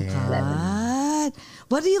 5'11". matangkad.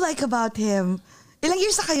 What do you like about him? Ilang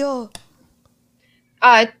years na kayo?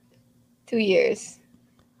 2 years.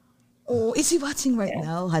 Oh, is he watching right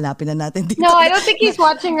now? Hanapin na natin dito. No, I don't think he's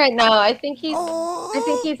watching right now. I think he's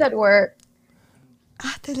at work.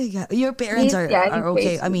 Talaga. Your parents He's are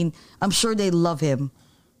okay. crazy. I mean, I'm sure they love him.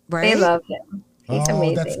 Right? They love him. He's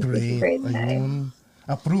amazing. That's great. He's a great guy. Ayun.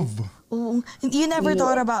 Approve. Oh, you never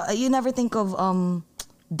thought about, you never think of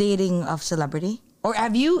dating a celebrity? Or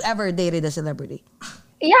have you ever dated a celebrity?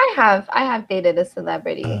 Yeah, I have. I have dated a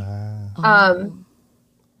celebrity.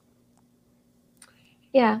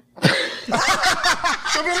 Yeah.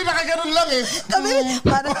 Sabi rin nakaganon lang eh.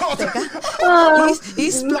 Parang, teka,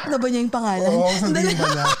 i-block na ba niya yung pangalan? Oo, sabihin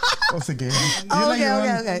ba niya? Sige. Yun na yun.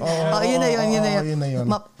 Okay. Yun na yun. Yun na yun.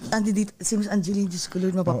 Andi dito, si Miss Angeline, Diyos ko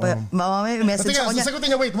Lord, mamaya message Sige, ako niya.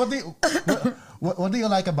 sagutin niya, wait, what do you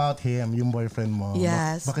like about him, yung boyfriend mo?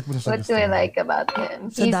 Yes. Bakit mo siya What gusto? do I like about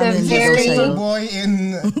him? Sa He's a dami ng very... sa'yo. Boy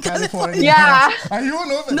in California. Yeah. Ayun,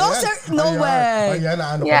 no? No, sir, no way. Ayan,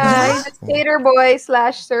 ano Yeah, he's a skater boy /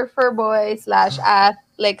 surfer boy /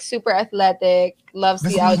 like super athletic, loves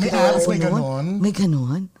the May outdoors. abs, may ganon. May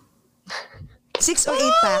ganon? 6 or 8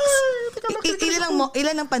 packs?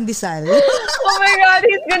 Ilan ang pandesal? Oh my God,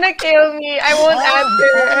 he's gonna kill me. I won't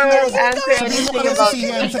answer Sabihin mo anything kami sa about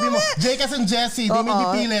CM, it. sabihin mo, Jcas and Jessie, they may be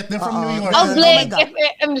pilit, they're from New York. Oh, Blake, my God.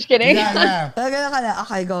 I'm just kidding. Yeah. Ganun ka na.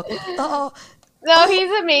 Okay, go. Oo. No,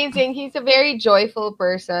 he's amazing. He's a very joyful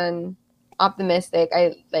person, optimistic.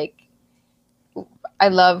 I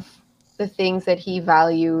love the things that he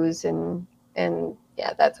values, and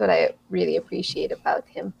yeah, that's what I really appreciate about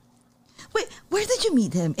him. Wait, where did you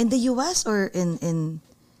meet him? In the US or in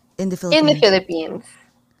the Philippines? In the Philippines.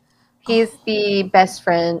 He's the best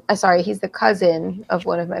friend. He's the cousin of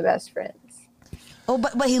one of my best friends. Oh,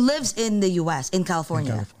 but he lives in the US, in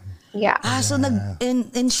California. Yeah. So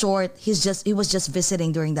in short, he was just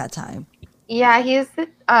visiting during that time. Yeah, his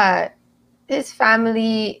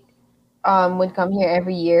family would come here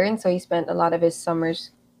every year, and so he spent a lot of his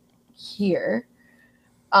summers here.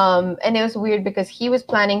 And it was weird because he was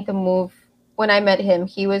planning to move. When I met him,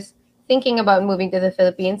 he was thinking about moving to the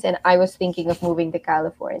Philippines, and I was thinking of moving to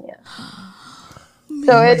California.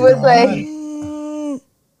 So it was like,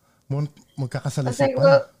 Magkakasala I was siya like,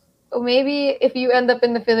 pa. well, maybe if you end up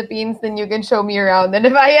in the Philippines, then you can show me around. And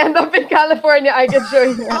if I end up in California, I can show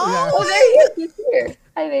you around. Oh, there he is. He's here.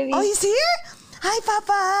 Hi, baby. Oh, he's here? Hi,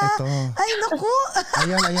 Papa! Ito. Ay, naku!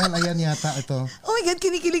 Ayan yata ito. Oh my God,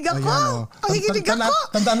 kinikilig ako! Ayan, oh. Kinikilig ako!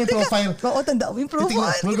 Tandaan mo yung profile. Oo, tandaan mo yung profile.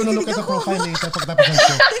 Titingnan, we're gonna look at the Kinikilig ako. profile later pagkatapos ng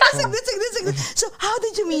show. Teka, saglit. So, how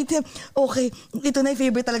did you meet him? Okay, ito na yung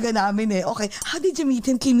favorite talaga namin eh. Okay, how did you meet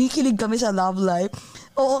him? Kinikilig kami sa love life.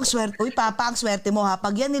 Oo, ang swerte. Uy, Papa, ang swerte mo ha.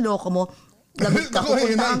 Pag yan niloko mo, labit ka,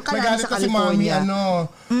 pupuntahan ka lang sa si Mami, California.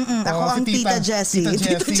 ano. Ako ang Tita Jessie.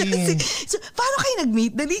 Tita Jessie. So, paano kayo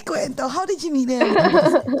nag-meet? Dali, kwento. How did you meet him?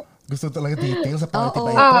 Gusto talaga details sa party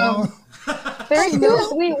pa Oo. ito. Very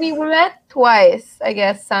good. We met twice, I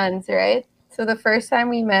guess, Sans, right? So the first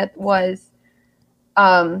time we met was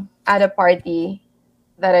at a party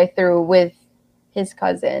that I threw with his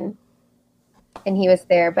cousin, and he was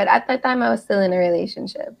there. But at that time, I was still in a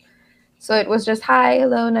relationship. So it was just, hi,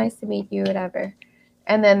 hello, nice to meet you, whatever.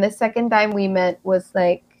 And then the second time we met was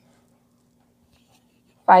like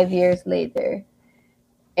 5 years later.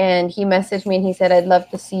 And he messaged me and he said, I'd love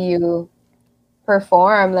to see you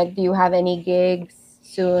perform. Like, do you have any gigs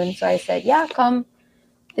soon? So I said, yeah, come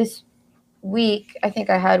this week. I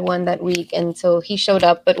think I had one that week. And so he showed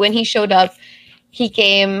up. But when he showed up, he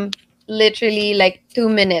came literally like 2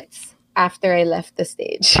 minutes after I left the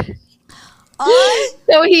stage.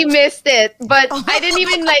 So he missed it. But I didn't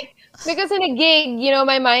even because in a gig,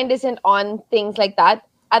 my mind isn't on things like that.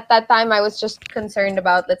 At that time, I was just concerned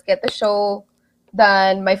about, let's get the show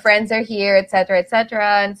done. My friends are here, etc.,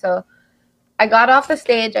 etc. And so I got off the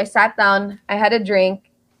stage. I sat down. I had a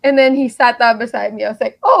drink. And then he sat down beside me. I was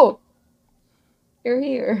like, oh, you're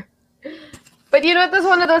here. But it was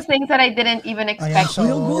one of those things that I didn't even expect.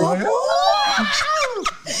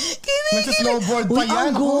 Nag-snowboard pa Uy,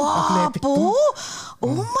 yan. ang Athletic gwapo! to.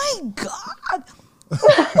 Oh my God!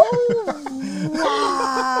 Oh,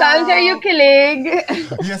 wow! Sans, are you kilig?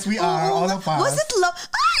 Yes, we are. All of us. Was it love?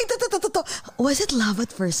 Ay, to. Was it love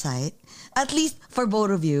at first sight? At least for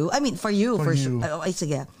both of you. I mean, for you. For you. Sure. Ay,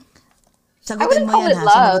 sige. Sagutin mo call yan it ha.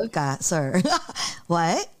 love. Sumagot ka, sir.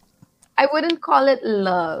 What? I wouldn't call it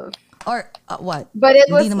love. Or what? But it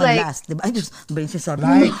was Hindi naman like- last, di ba? Ay, Diyos, ano ba yun si sorry?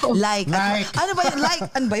 Like. Ano ba yun? Like,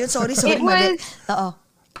 ano ba yun? Sorry, It mali. was- Oo.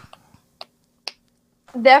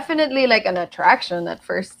 Definitely like an attraction at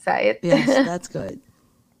first sight. Yes, that's good.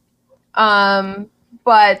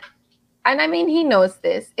 But, and I mean, he knows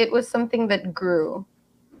this. It was something that grew.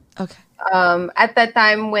 Okay. At that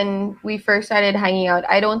time when we first started hanging out,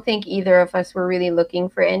 I don't think either of us were really looking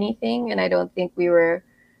for anything. And I don't think we were,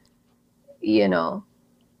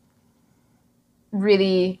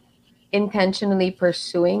 really intentionally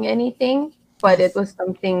pursuing anything. But it was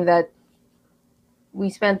something that we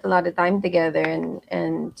spent a lot of time together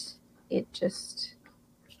and it just...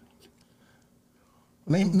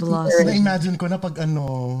 Na-imagine ko na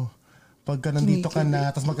pagka nandito ka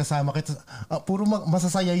na, tapos magkasama ka, puro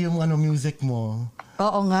masasaya yung music mo.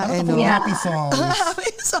 Oo nga, Happy songs.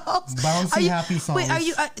 Happy songs. Bouncy, happy songs. Wait,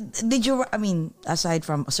 did you, I mean, aside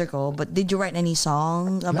from Circle, but did you write any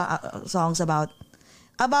songs about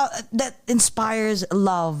that inspires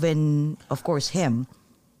love and, of course, him?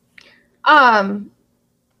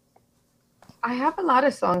 I have a lot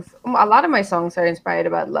of songs. A lot of my songs are inspired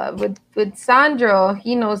about love. With Sandro,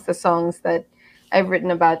 he knows the songs that I've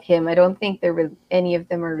written about him. I don't think any of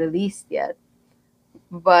them are released yet.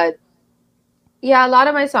 But yeah, a lot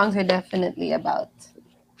of my songs are definitely about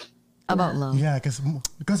love. Yeah, because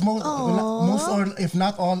most or if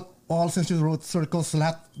not all since you wrote Circles,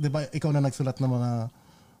 lahat, di ba, ikaw na nagsulat ng mga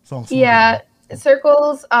songs. Yeah,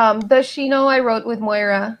 Circles. Does She Know I wrote with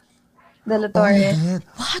Moira De La Torre.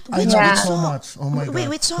 What? I love it so much. Oh my God. Wait,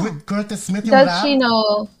 which song? With Curtis Smith yung Does rap. She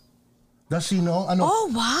Know? Does she know? Ano? Oh,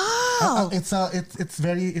 wow. It's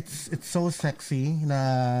so sexy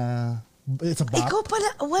na it's a bop. Ikaw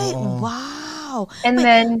pala. Wait, wow. And Wait,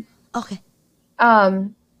 then okay.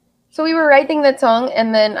 so we were writing that song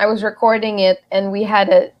and then I was recording it and we had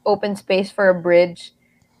an open space for a bridge.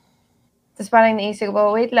 Tapos parang naisip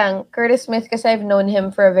ko, wait lang, Curtis Smith kasi I've known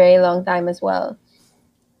him for a very long time as well.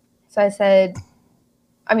 So I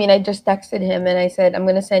just texted him and I said, I'm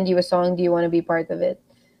going to send you a song. Do you want to be part of it?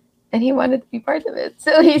 And he wanted to be part of it.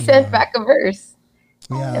 So he sent back a verse.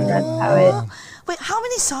 Yeah. And that's how it... Wait, how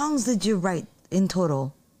many songs did you write in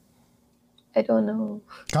total? I don't know.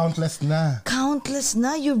 Countless na. Countless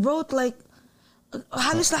na. You wrote like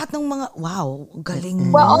halos lahat ng mga wow,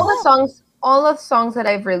 galing. Well, all the songs that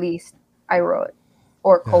I've released, I wrote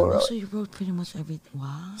or co-wrote. So you wrote pretty much everything.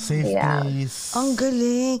 Wow. Safe Yeah. Place. Ang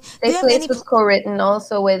galing. Do you Safe have Place any was co-written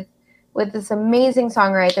also with this amazing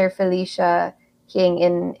songwriter Felicia King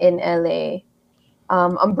in LA.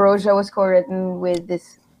 Ambrosia was co-written with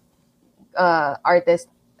this artist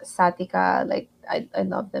Satika. Like I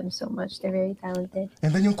love them so much. They're very talented.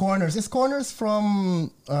 And then yung Corners. Is Corners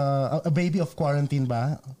from A Baby of Quarantine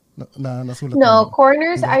ba? Nasulat No, mo?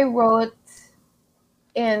 Corners I wrote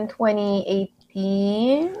in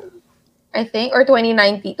 2018, I think, or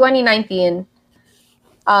 2019.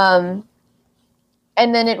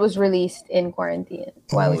 And then it was released in quarantine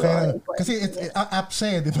while we were all in quarantine. Kasi app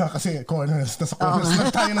siya di ba? Kasi Corners. Nasa Corners lang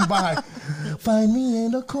tayo ng bahay. Find me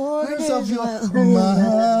in the corners of your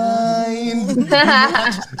mind.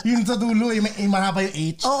 Yun sa dulo, may mahaba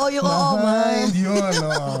yung H. Oo, yung mind. Yun,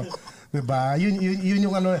 diba? Yun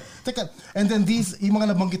yung ano. Teka, and then yung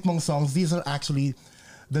mga nabanggit mong songs, these are actually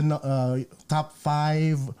the top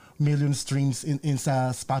 5 million streams in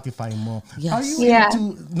sa Spotify mo. Yes. Are you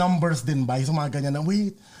into numbers din ba? Yung mga ganyan na,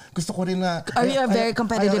 wait, gusto ko rin na... Are you a very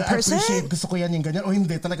competitive person? Gusto ko yan yung ganyan. O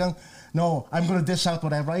hindi, talagang, no, I'm gonna dish out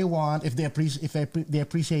whatever I want. If they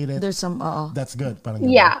appreciate it, There's some that's good. Parang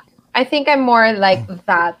ganyan. Yeah, I think I'm more like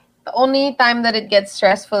that. The only time that it gets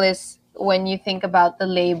stressful is when you think about the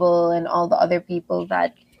label and all the other people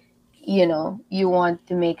that you want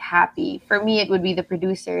to make happy. For me, it would be the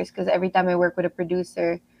producers, because every time I work with a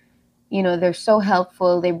producer, they're so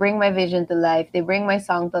helpful. They bring my vision to life. They bring my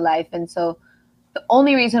song to life. And so the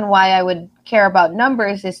only reason why I would care about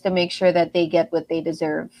numbers is to make sure that they get what they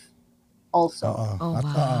deserve also.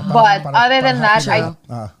 But other than that,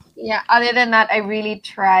 other than that, I really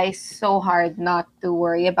try so hard not to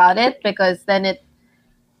worry about it, because then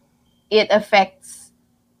it affects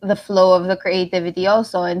the flow of the creativity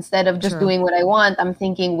also. Instead of just doing what I want, I'm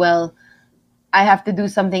thinking, well, I have to do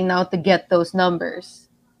something now to get those numbers.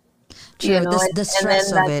 True, the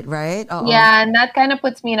stress of it, right? Yeah, and that kind of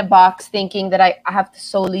puts me in a box thinking that I have to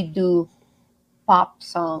solely do pop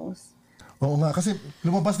songs. Oo nga, kasi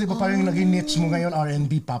lumabas di ba parang naging niche mo ngayon,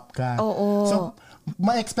 R&B pop ka. Oo. So,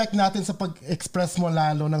 ma-expect natin sa pag-express mo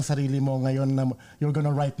lalo ng sarili mo ngayon na you're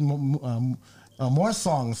gonna write more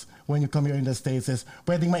songs when you come here in the States is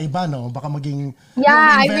pwedeng maiba, no? Baka maging Yeah,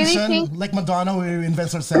 I really reinvention, think- like Madonna who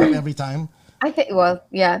reinvents herself every time. I think, well,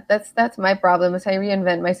 yeah, that's my problem is I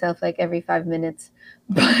reinvent myself like every 5 minutes.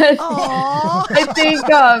 But Aw.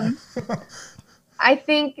 I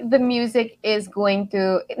think the music is going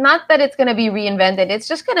to, not that it's going to be reinvented, it's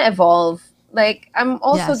just going to evolve. Like, I'm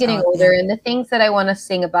also Yes, getting older, yeah. and the things that I want to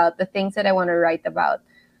sing about, the things that I want to write about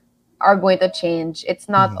are going to change. It's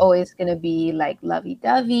not always going to be like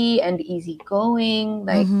lovey-dovey and easygoing.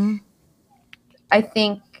 Like, I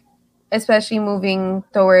think, especially moving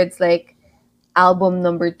towards like album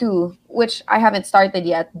number 2, which I haven't started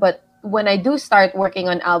yet, but when I do start working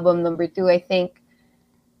on album number 2, I think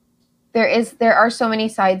there are so many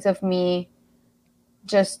sides of me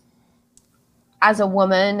just as a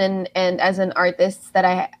woman and as an artist that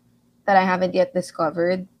I haven't yet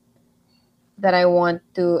discovered that I want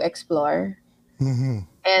to explore.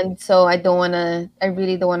 And so I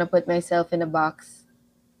really don't want to put myself in a box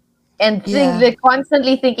and Yeah.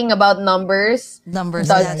 constantly thinking about numbers. Numbers,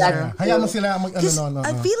 Does that's that- true. Hayaan mo sila mag, ano, Because no.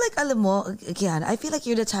 I feel like, alam mo, Kian, I feel like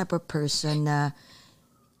you're the type of person na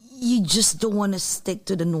you just don't want to stick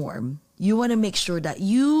to the norm. You want to make sure that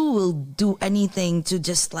you will do anything to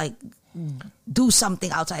just like do something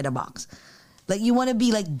outside the box. Like you want to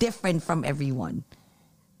be like different from everyone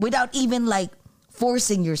without even like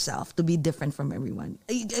forcing yourself to be different from everyone.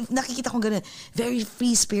 Nakikita ko ganun, very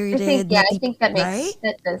free-spirited. I think that right?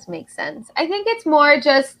 that does make sense. I think it's more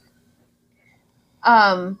just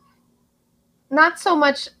not so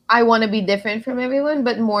much I want to be different from everyone,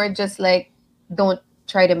 but more just like don't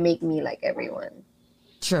try to make me like everyone.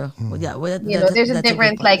 True. Well, yeah, well, You know, there's a that's good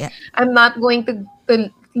difference. point, Like yeah. I'm not going to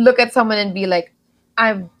look at someone and be like,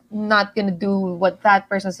 I'm not gonna do what that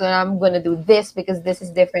person's doing. I'm gonna do this because this is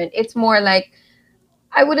different. It's more like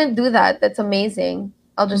I wouldn't do that. That's amazing.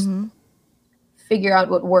 I'll just figure out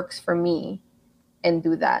what works for me and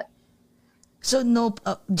do that. So no,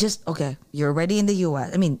 just okay. You're already in the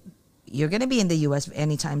U.S. I mean, you're gonna be in the U.S.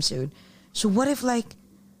 anytime soon. So what if like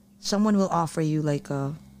someone will offer you like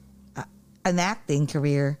an acting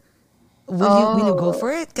career? Will you go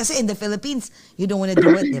for it? Kasi in the Philippines, you don't want to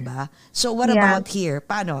do it, diba? So what Yeah. about here?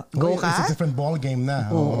 Paano? Go It's a ka? different ball game na.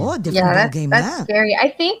 Oo, different Yeah, ball game that's na. scary. I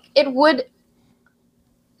think it would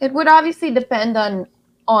obviously depend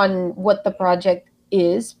on what the project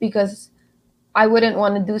is, because I wouldn't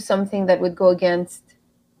want to do something that would go against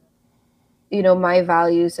my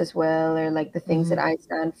values as well, or like the things that I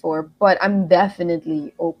stand for. But I'm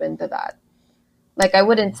definitely open to that. Like I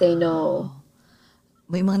wouldn't say no.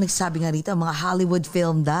 May mga nagsabi nga rito, mga Hollywood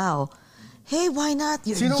film daw. Hey, why not?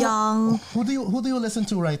 You're young. Who do you listen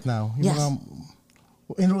to right now? Yung Yes.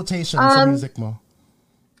 mga in rotation sa music mo.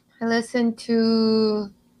 I listen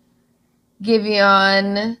to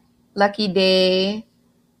Giveon, Lucky Day,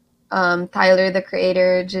 Tyler the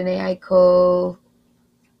Creator, Janae Aiko.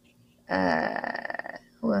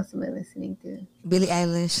 Who else am I listening to? Billie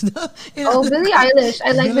Eilish. Oh, Billie Eilish.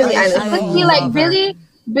 I like Billie Eilish. But see, like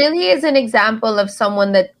Billie is an example of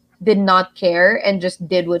someone that did not care and just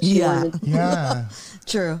did what she Yeah. wanted to do. Yeah.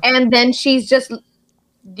 True. And then she's just,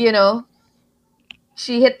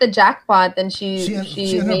 she hit the jackpot and she She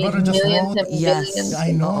and her made brother just millions wrote- and Yes. billions.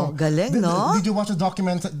 I know. Oo, galing, no? Did you watch the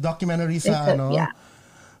documentary sa ano? Yeah.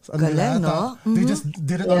 Sa ano Galing, nila? no? They just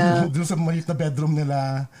did it Yeah. dun sa maliit na bedroom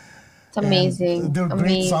nila. It's amazing. And they're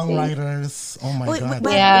great Amazing. songwriters. Oh my Wait, God.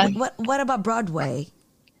 but Yeah. what about Broadway?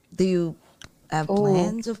 Do you have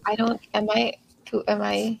plans of? Am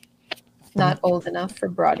I not old enough for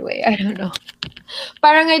Broadway? I don't know.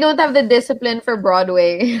 Parang I don't have the discipline for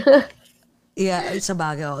Broadway. Yeah, it's a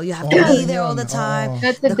bagay. Oh, you have to be there all the time.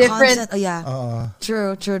 That's a different- constant. Oh, yeah.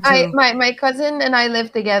 True. My cousin and I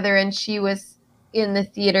lived together, and she was in the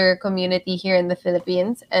theater community here in the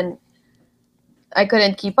Philippines, and I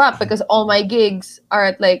couldn't keep up because all my gigs are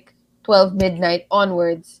at like 12 midnight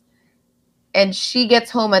onwards, and she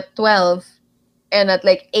gets home at 12, and at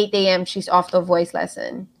like 8 a.m. she's off to a voice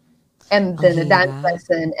lesson, and then a dance yeah.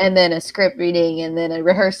 lesson, and then a script reading, and then a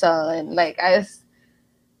rehearsal, and like I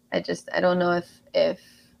don't know if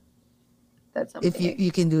that's something. If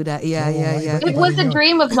you can do that, yeah. It was a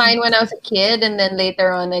dream of mine when I was a kid, and then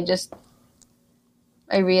later on,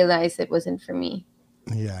 I realized it wasn't for me.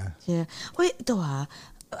 Yeah. Yeah. Wait, ito ha.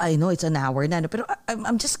 I know it's an hour na, pero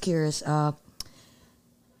I'm just curious.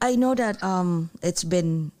 I know that it's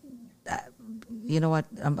been. You know what?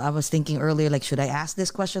 I was thinking earlier, like, should I ask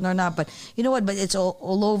this question or not? But you know what? But it's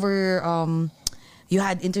all over. You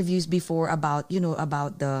had interviews before about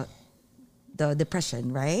the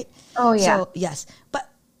depression, right? Oh, yeah. So yes, but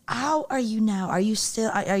how are you now? Are you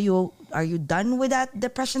still are you done with that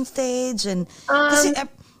depression stage? And Um,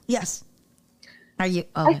 yes, are you?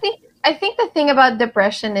 I Okay. think I think the thing about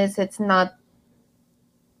depression is it's not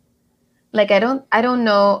like I don't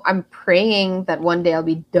know. I'm praying that one day I'll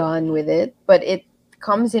be done with it, but it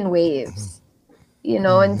comes in waves,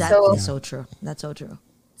 and That so is so true. That's so true.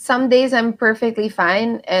 some days I'm perfectly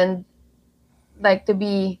fine and like to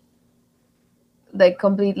be like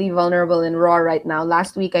completely vulnerable and raw right now.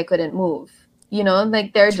 Last week I couldn't move.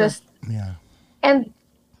 Like they're True. just Yeah. and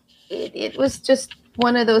it was just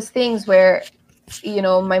one of those things where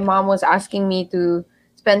my mom was asking me to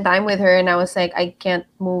spend time with her and I was like, I can't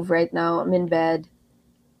move right now. I'm in bed.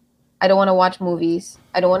 I don't want to watch movies.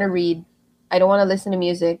 I don't want to read. I don't want to listen to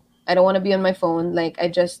music. I don't want to be on my phone. Like I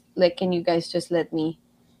just like can you guys just let me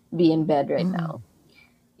be in bed right now?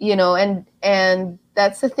 And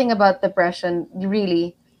that's the thing about depression,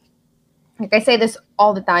 really. Like I say this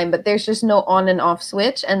all the time, but there's just no on and off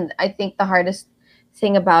switch. And I think the hardest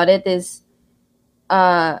thing about it is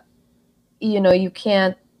uh you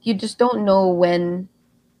just don't know when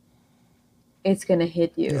it's gonna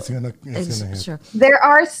hit you. It's gonna hit. Sure. There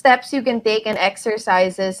are steps you can take and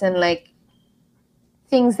exercises and like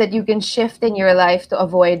things that you can shift in your life to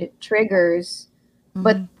avoid triggers,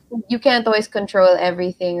 but you can't always control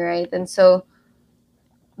everything, right? And so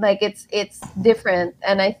like it's different.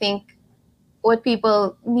 And I think what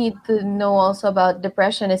people need to know also about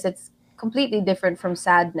depression is it's completely different from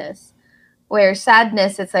sadness. Where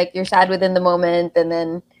sadness, it's like you're sad within the moment and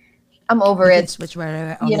then I'm over You can it, switch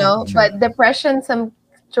right. Oh, yeah. True. but depression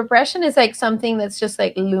is like something that's just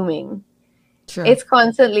like looming. True. It's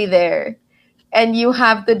constantly there and you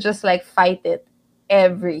have to just like fight it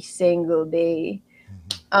every single day.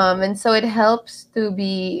 And so it helps to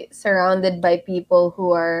be surrounded by people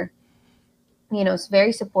who are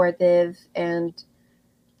very supportive and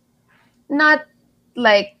not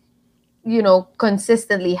like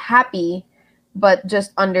consistently happy, but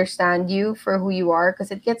just understand you for who you are,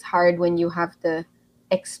 because it gets hard when you have to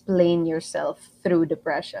explain yourself through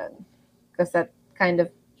depression, because that kind of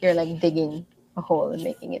you're like digging a hole and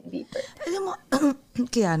making it deeper. Alam mo,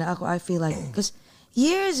 Kiana, I feel like, because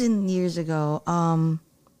years and years ago, a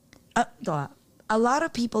lot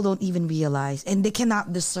of people don't even realize and they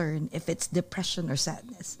cannot discern if it's depression or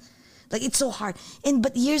sadness. Like, it's so hard.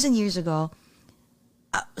 But years and years ago,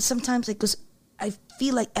 sometimes, like, because I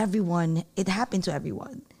feel like it happened to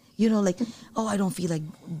everyone. Like, oh, I don't feel like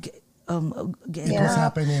getting It was up.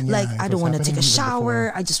 happening. Like, yeah, I it don't was want to take a happening even shower.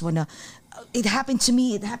 before. I just want to. It happened to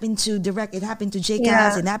me. It happened to Direct. It happened to JCast.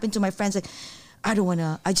 Yeah. It happened to my friends. Like, I don't want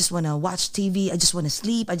to. I just want to watch TV. I just want to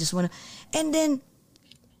sleep. I just want to. And then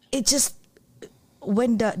it just,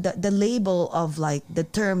 when the label of like the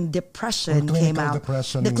term depression Or came clinical out,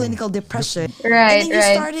 depression. the clinical depression, Right, and then you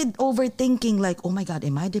right. started overthinking, like, oh my God,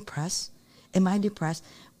 am I depressed? Am I depressed?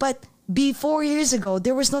 But before, years ago,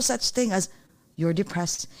 there was no such thing as you're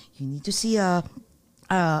depressed. You need to see you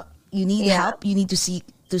need Yeah. help. You need to seek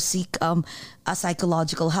a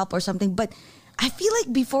psychological help or something. But I feel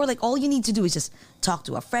like before, like, all you need to do is just talk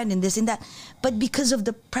to a friend and this and that. But because of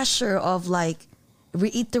the pressure of like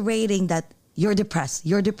reiterating that you're depressed,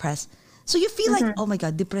 so you feel like, oh my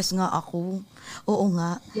God, depressed nga ako. Oo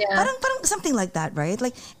nga. Yeah. Parang something like that, right?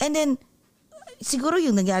 Like, and then siguro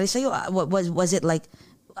yung nangyari sa'yo, was it like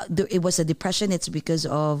it was a depression? It's because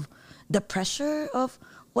of the pressure of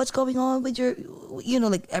what's going on with your,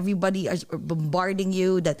 like, everybody is bombarding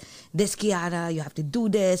you that this, Kiara, you have to do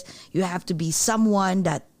this, you have to be someone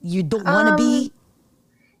that you don't want to be.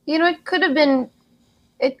 It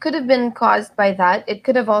could have been caused by that. It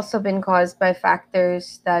could have also been caused by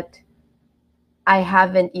factors that I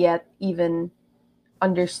haven't yet even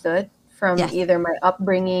understood from Yes. either my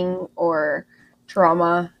upbringing or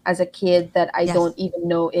trauma as a kid that I Yes. don't even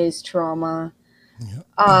know is trauma. Yeah.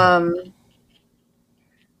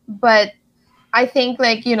 But I think,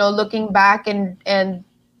 like, looking back and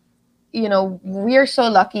we're so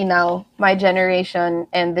lucky now, my generation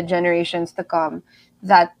and the generations to come,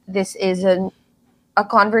 that this is a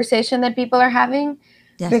conversation that people are having,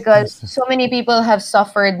 Yes. because so many people have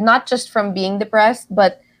suffered not just from being depressed,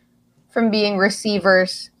 but from being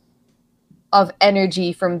receivers of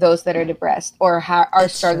energy from those that are depressed or are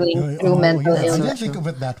That's true. struggling through mental yeah. I illness. didn't think of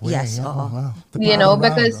it that way. Yes, Yeah. oo. Wow. The You power know, around,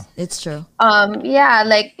 because It's true. yeah,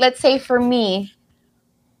 like, let's say for me,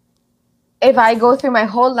 if I go through my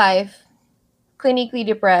whole life clinically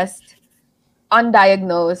depressed,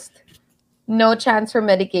 undiagnosed, no chance for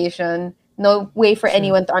medication, no way for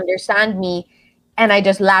anyone to understand me, and I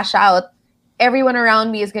just lash out, everyone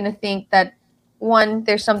around me is going to think that, one,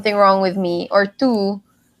 there's something wrong with me, or two,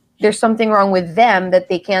 there's something wrong with them that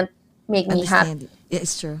they can't make me happy. Understand. Yeah,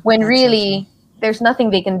 it's true. When That's so really, there's nothing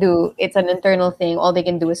they can do. It's an internal thing. All they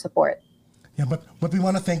can do is support. Yeah, but we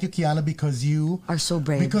want to thank you, Kiana, because you Are so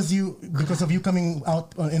brave. Because of you coming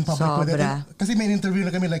out in public with it. Sobra. Kasi may interview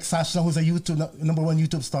na kami like Sasha, who's a number one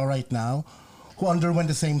YouTube star right now, who underwent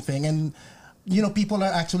the same thing, and people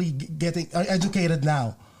are actually are educated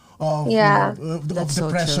now of, Yeah. of That's so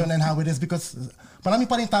depression true. and how it is, because marami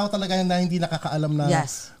pa rin tao talaga na hindi nakakaalam na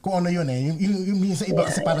Yes. kung ano yun eh. Yung sa iba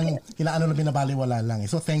kasi parang inaano lang, binabaliwala lang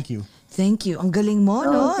eh. So thank you. Thank you. Ang galing mo,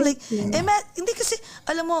 no? thank Like, you. hindi kasi,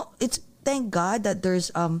 alam mo, it's, thank God that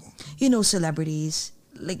there's, celebrities,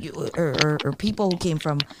 like, or people who came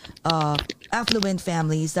from affluent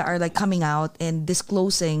families that are, like, coming out and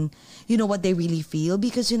disclosing, what they really feel.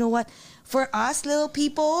 Because, you know what? For us, little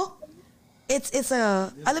people, it's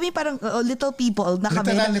alam mo parang little people na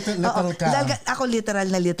kami. Little ka. Ako literal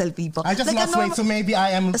na little people. I just Like, lost weight, so maybe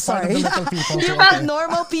I am part of the little people. So, But okay.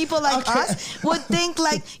 normal people like us would think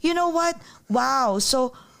like, you know what? Wow.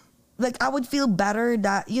 So, like, I would feel better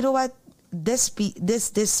that, you know what? This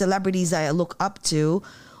celebrities I look up to,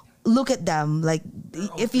 look at them. Like,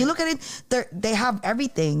 if you look at it, they have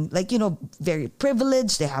everything. Like, very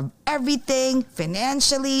privileged. They have everything,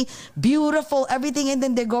 financially, beautiful, everything. And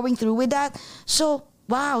then they're going through with that. So,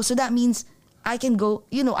 wow. So that means I can go,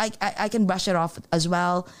 I can brush it off as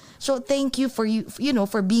well. So thank you for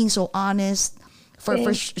for being so honest, for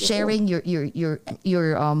sharing your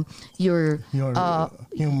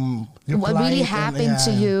what really happened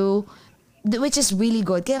to you. Which is really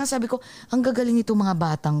good. Kaya nga sabi ko, ang gagaling itong mga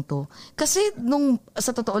batang to. Kasi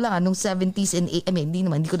sa totoo lang, nung 70s and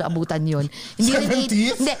hindi ko naabutan yun. Hindi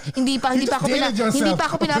 70s? Hindi pa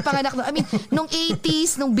ako pinapanganak. Nung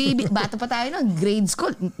 80s, nung bata pa tayo, nung grade school,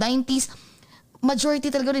 90s, majority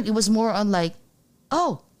talaga rin, it was more on like,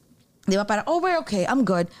 di ba, parang, we're okay, I'm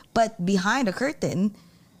good. But behind the curtain,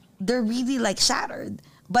 they're really like shattered.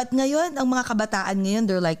 But ngayon, ang mga kabataan ngayon,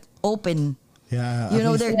 they're like open. Yeah,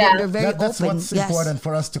 they're very that's open. what's important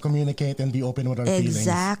for us to communicate and be open with our feelings.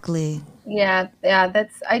 Exactly. Yeah,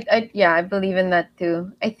 that's I believe in that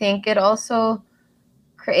too. I think it also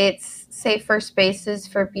creates safer spaces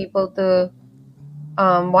for people to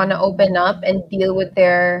want to open up and deal with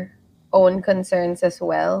their own concerns as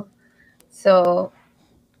well. So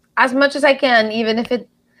as much as I can, even if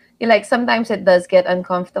sometimes it does get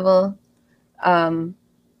uncomfortable,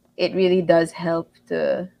 it really does help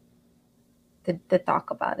to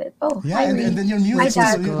talk about it. Yeah, and then your music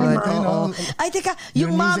Hi, is Dad. Ay, teka, Your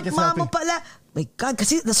yung music is mama helping. pala. My God,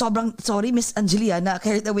 kasi sobrang, sorry, Miss Angelia, na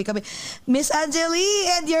carried away kami. Miss Angeli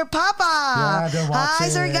and your papa. Yeah, they're Hi,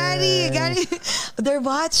 Sir Gary. They're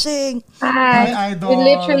watching. Hi, Idol. We're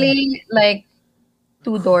literally like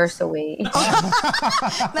 2 doors away.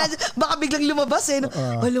 Baka biglang lumabas eh.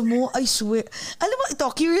 Alam mo, I swear. Alam mo, ito,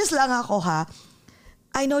 curious lang ako ha.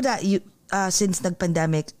 I know that you, since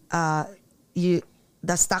nag-pandemic, you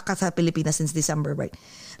stuck ka sa Pilipinas since December, right?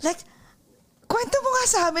 Like, kwento mo nga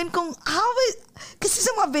sa amin kung kasi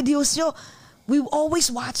sa mga videos nyo, we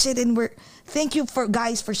always watch it and thank you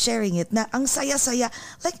guys for sharing it, na ang saya-saya.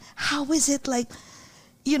 Like, how is it like,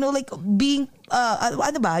 like being,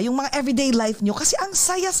 yung mga everyday life nyo? Kasi ang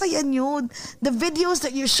saya-saya nyo. The videos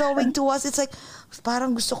that you're showing to us, it's like,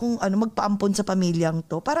 parang gusto kong magpaampon sa pamilyang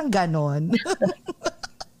to. Parang ganon.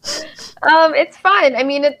 It's fun.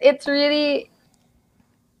 It's really.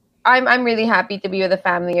 I'm really happy to be with the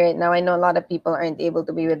family right now. I know a lot of people aren't able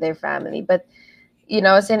to be with their family, but I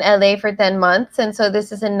was in LA for 10 months, and so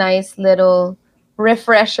this is a nice little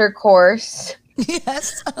refresher course.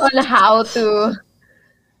 Yes. On how to,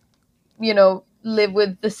 live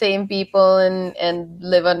with the same people and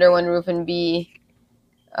live under one roof and be,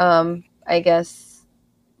 I guess,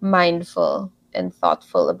 mindful and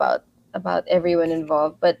thoughtful about everyone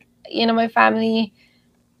involved. But my family,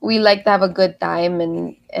 we like to have a good time,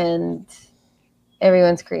 and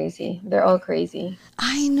everyone's crazy. They're all crazy.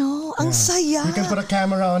 I know. Ang saya. You can put a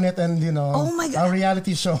camera on it and Oh my God. a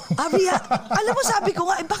reality show. Alam mo, sabi ko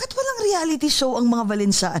nga, bakit walang reality show ang mga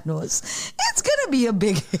Valencianos? It's gonna be a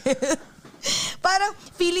big hit. Parang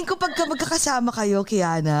feeling ko pagka magkakasama kayo,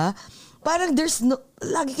 Kiana, parang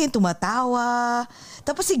lagi kayong tumatawa.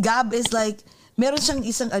 Tapos si Gab is like, meron siyang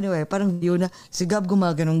isang parang video na si Gab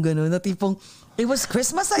gumaganong-ganon na tipong, it was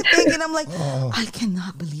Christmas, I think, and I'm like, I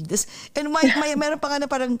cannot believe this. And meron pa nga na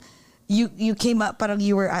parang, you came up, parang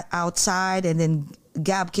you were outside, and then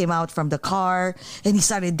Gab came out from the car, and he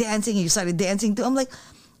started dancing, and you started dancing too. I'm like,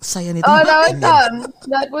 saya nito. Oh,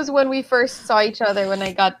 that was when we first saw each other when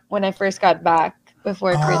I first got back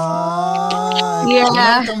before Christmas.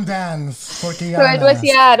 Yeah. Welcome dance for Kiana. So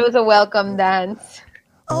it was a welcome dance.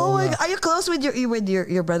 Oh my God. Are you close with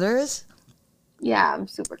your brothers? Yeah, I'm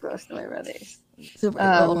super close to my brothers. Super.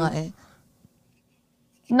 Oo nga eh.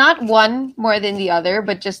 Not one more than the other,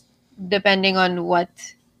 but just depending on what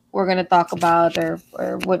we're gonna talk about or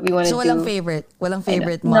what we want to So do. walang favorite? Walang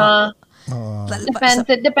favorite mo? No. Depends.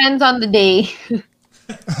 It depends on the day.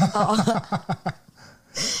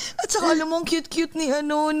 At saka alam mo, ang cute-cute ni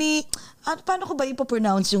paano ko ba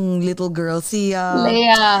ipopronounce yung little girl? Si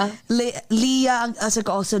Leia. Leia, asa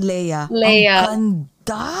ko also Leia. Leia. Ang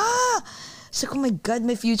ganda! So, oh my God,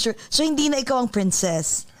 my future. So, hindi na ikaw ang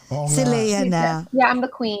princess. Oo Si nga. Leia na. Yeah, I'm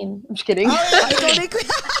the queen. I'm just kidding. Ikaw na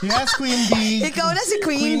queen. Yes, Queen Bee. Ikaw na si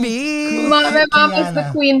Queen Bee. My mom is the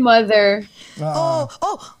queen mother. Oh,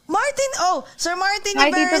 Martin. Oh, Sir Martin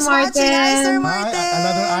Hi, Ibarra is Tito watching. Hi, Sir Martin. Martin.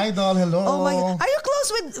 Another idol. Hello. Oh my God. Are you close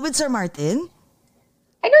with Sir Martin?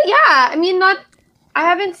 I know, yeah. I mean, I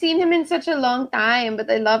haven't seen him in such a long time,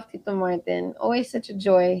 but I love Tito Martin. Always such a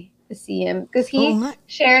joy to see him because he nga.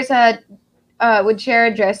 would share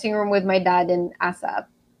a dressing room with my dad and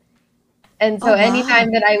ASAP. And so Oh, wow. anytime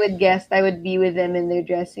that I would guest, I would be with them in their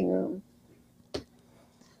dressing room.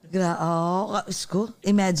 School.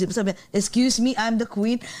 Imagine, sabi, excuse me, I'm the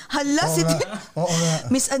queen. Hala, si Oo nga.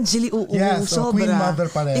 Miss Angeli, oo, Yes, sobra. queen mother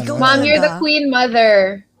pa rin. Ikaw Mom, you're the talaga. queen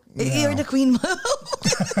mother. You're the queen mother.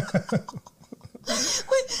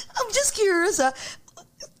 Wait, I'm just curious,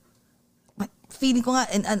 Feeling ko nga,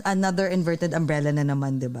 another inverted umbrella na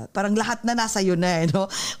naman, di ba? Parang lahat na nasa iyo na, no?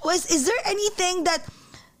 Is there anything that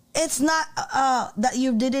it's not, that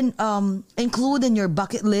you didn't include in your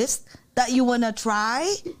bucket list that you wanna try?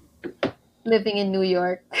 Living in New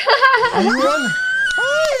York. Ayun.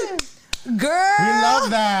 Girl! We love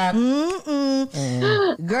that.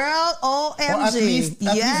 Girl, OMG. Or at least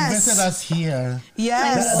yes. visit us here.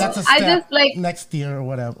 Yes. That's a I step just like- next year or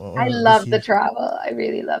whatever. Or I this love year. the travel. I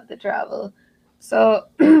really love the travel. So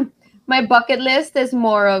my bucket list is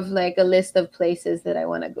more of like a list of places that I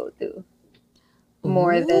want to go to.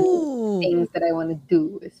 More than Ooh. things that I want to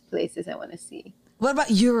do is places I want to see. What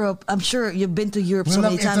about Europe? I'm sure you've been to Europe We so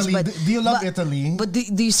love many times, Italy. but Do you love Italy? But do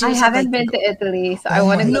you I seriously haven't been to Italy, so I Oh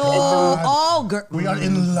want to my go to No, Italy. oh girl. We are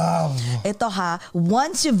in love. Ito ha,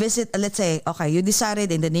 once you visit, let's say, okay, you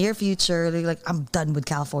decided in the near future, like, I'm done with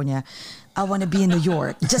California. I want to be in New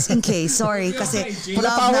York, just in case. Sorry, kasi For the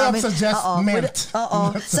love power of namin. suggestment.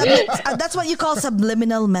 That's what you call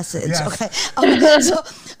subliminal message. Yes.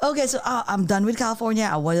 Okay. So I'm done with California.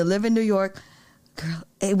 I want to live in New York. Girl,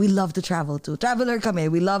 we love to travel too. Traveler kami.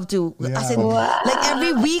 We love to, as in, like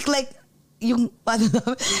every week, like, yung, I don't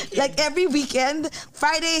know, like every weekend,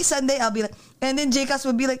 Friday, Sunday, I'll be like, and then Jcas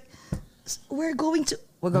would be like, we're going to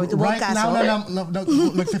World Right Castle. now,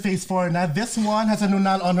 nagsa-phase 4 na. This one has a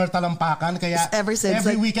nunal on her talampakan. Kaya Ever since,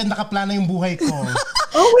 every like- weekend nakaplano yung buhay ko.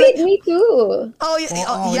 Oh wait, me too.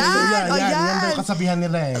 Yan. Yan daw kasabihan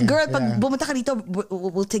nila eh. Girl, pag Yeah. bumunta ka dito,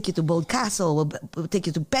 we'll take you to Bold Castle, we'll take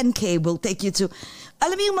you to Pen Cave, we'll take you to,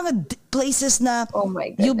 alam mo yung mga places na Oh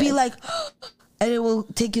my you'll be goodness. like, and it will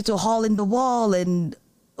take you to a hall in the wall and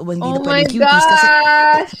when hindi Oh na my pwedeng cuties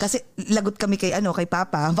gosh. kasi lagot kami kay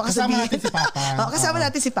Papa. Baka Kasama sabihin- natin si Papa. Kasama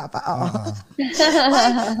natin si Papa. Oo. Well,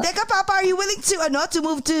 teka, Papa, are you willing to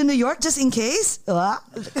move to New York just in case? Oh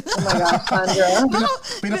my gosh, Sandra.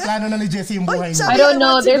 Pinaplano na ni Jessie yung buhay niya. I don't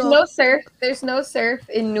know. want to There's go. no surf. There's no surf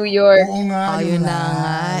in New York. Oo nga. Ayun yun na lang.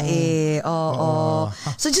 nga eh. Oo.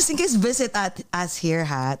 So just in case visit at us here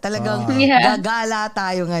ha. Talagang Yeah. gagala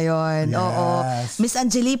tayo ngayon. Oo. Yes. Miss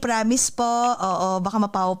Angeli, promise po. Oo. Baka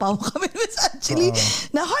mapaw-paw kami, Miss Angeli.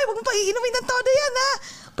 Na, hoy, wag mo pa iinumin ng todo yan ha.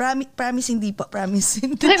 Promise hindi po. Promise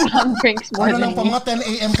hindi. My mom drinks more Ano than lang po, me. mga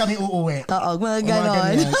 10 a.m. kami uuwi. Oo, mga Mga ganon.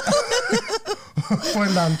 ganyan. For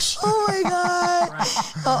lunch. Oh my God.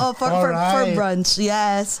 Oo, for Alright. brunch.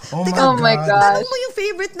 Yes. Oh Teka, my my God. God. tanong mo yung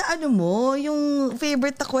favorite na yung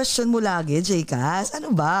favorite na question mo lagi, Jcas.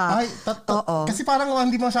 Ano ba? Ay, Oo. kasi parang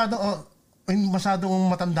hindi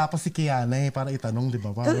masyadong matanda pa si Kiana eh, para itanong, di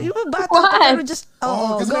ba? Parang, Yung bata What? pa, pero just,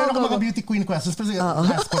 kasi go, meron ako go, mga go. beauty queen questions, pero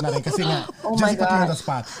ask ko na rin kasi nga, Oh just my put me on God. the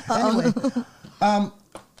spot. Anyway,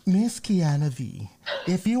 Miss Kiana V,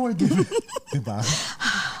 if you were given, di ba?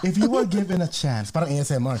 If you were given a chance, parang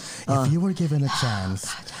ASMR, if you were given a chance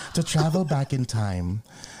to travel back in time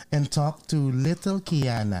and talk to little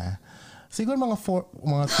Kiana, siguro mga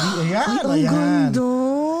 3, ayan, Ang ayan. ganda.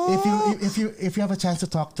 If you have a chance to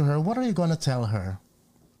talk to her, what are you gonna tell her?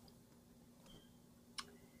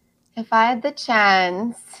 If I had the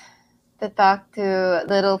chance to talk to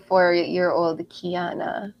little 4-year-old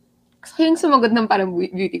Kiana, kasi yung sumagot ng parang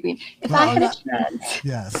beauty queen. If I had a chance.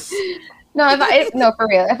 Yes. No, no, for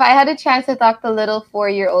real. If I had a chance to talk to little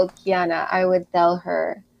 4-year-old Kiana, I would tell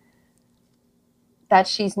her that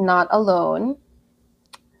she's not alone.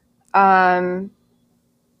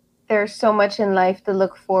 There's so much in life to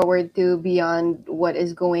look forward to beyond what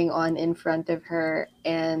is going on in front of her,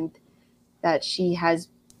 and that she has,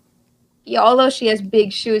 although she has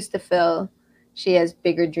big shoes to fill, she has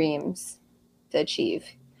bigger dreams to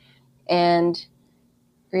achieve. And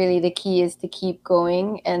really, the key is to keep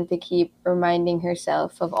going and to keep reminding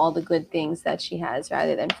herself of all the good things that she has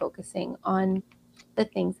rather than focusing on the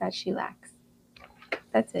things that she lacks.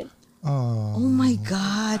 That's it. Oh my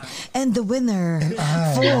God. And the winner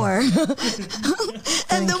for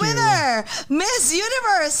and the winner, Miss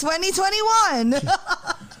Universe 2021.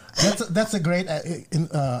 That's a great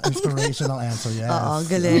inspirational answer, yes. Oo,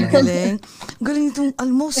 galing. Galing itong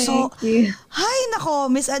almost so. Thank you. Hay, nako,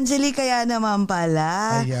 Miss Angelica yan naman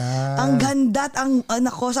pala. Ayan. Ang ganda at ang,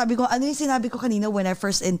 nako, sabi ko, ano yung sinabi ko kanina when I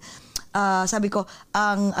first sabi ko,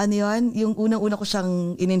 ang, ano yun, yung unang-una ko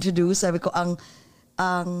siyang in-introduce, sabi ko,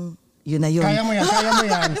 yun na yun. Kaya mo yan.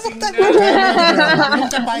 Yung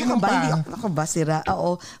kapainom pa. Ako ba, sira?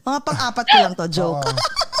 Oo. Mga pang-apat ko lang to, joke.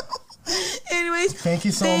 Anyways, thank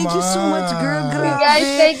you so much, girl. Grabe. Guys,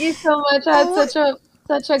 thank you so much. I had such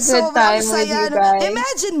a good time with you guys.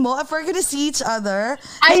 Imagine mo if we're gonna see each other.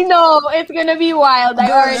 I know, it's gonna be wild.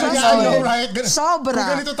 I already I know know, it. right? Sobra.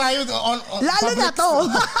 Kung ganito tayo on Lalo na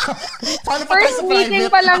to. Paano pa tayo First sa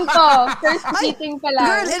meeting private? pa lang to. First meeting pa lang.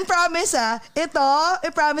 Girl, and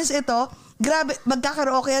promise ito, grabe,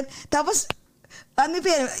 magkakaraoke yan. Tapos, ano pa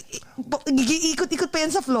yan, ikot-ikot pa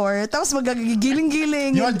yan sa floor, tapos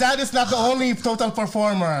magagigiling-giling. Your dad is not the only total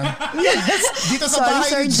performer. Yes. Dito sa Sorry,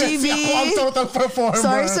 bahay Sir ni Jessie, GB. ako ang total performer.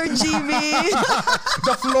 Sorry, Sir GB.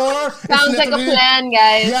 The floor Sounds is like a literally... plan,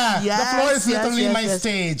 guys. Yeah, the Yes, floor is yes, literally yes, my yes.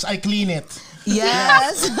 stage. I clean it.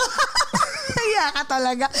 Yes. Kaya ka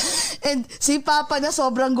talaga. And si Papa na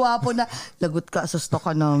sobrang gwapo na, lagot ka sa stock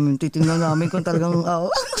ka namin. Titingnan namin kung talagang,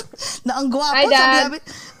 na ang gwapo. Hi, Dad. Sabi namin,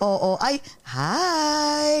 ay,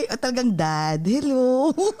 hi. Talagang dad,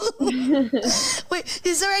 hello. Wait,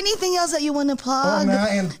 is there anything else that you want to plug?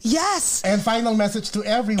 Yes. And final message to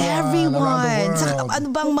everyone around the world. Saka, ano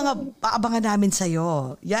bang mga paabangan namin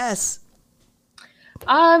sa'yo? Yes.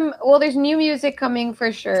 Well, there's new music coming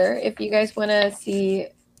for sure. If you guys want to see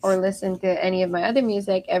or listen to any of my other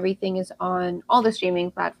music, everything is on all the streaming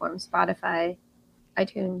platforms: Spotify,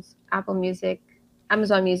 iTunes, Apple Music,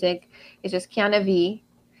 Amazon Music. It's just Kiana V.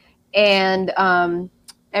 And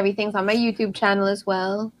everything's on my YouTube channel as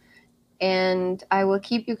well. And I will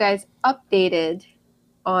keep you guys updated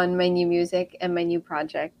on my new music and my new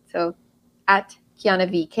project. So at Kiana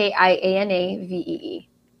V, KIANAVEE.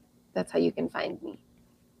 That's how you can find me.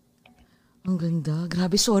 Ang ganda.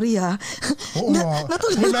 Grabe, sorry Oo nga.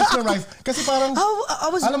 You mesmerized. Kasi parang,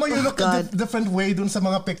 alam mo, you look a different way dun sa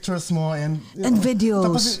mga pictures mo and videos.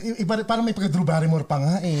 Tapos, parang may pagka-Drew Barrymore pa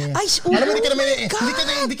nga eh. Ay, alam mo,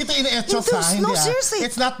 hindi kita ine-etchos ha. No, seriously.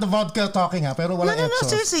 It's not the vodka talking ha, pero walang etchos. No,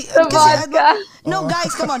 seriously. The vodka. No,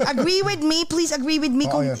 guys, come on. Agree with me. Please agree with me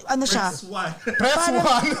kung ano siya.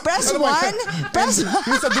 Press one.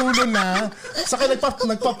 Yung sa dulo na. Saka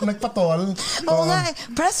nagpatol. Oo nga eh.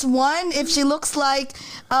 Press 1 if she looks like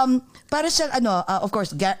para siya of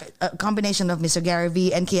course combination of Mr. Gary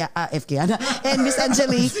V and Kiana and Miss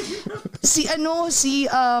Angelique si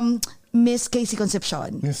Miss Casey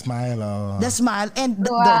Concepcion. Yung smile, The smile and the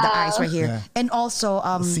eyes right here. Yeah. And also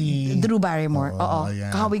Drew Barrymore. Yeah.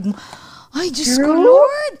 Kahawig mo. Ay, Diyos ko,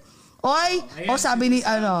 Lord! Oy, sabi ni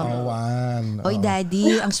Oy,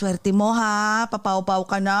 Daddy, ang swerte mo ha. Papaw-paw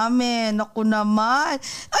ka namin. Naku naman.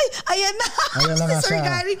 Ay, ayan na. Sir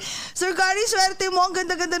Gary, swerte mo. Ang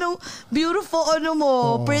ganda-ganda ng beautiful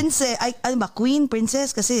princess. Ay, ano ba? Queen,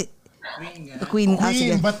 princess? Kasi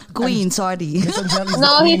Queen, sorry.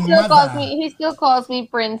 No, he still calls me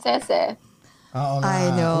princess eh.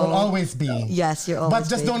 I know. Will always be. Yes, you're always. But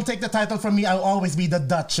just don't take the title from me. I'll always be the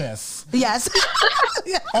Duchess. Yes.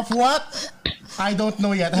 Of what? I don't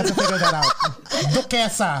know yet. I have to figure that out.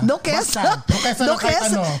 Duquesa.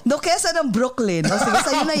 Duquesa ng Brooklyn. O sige,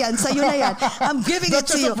 sa'yo na yan. I'm giving it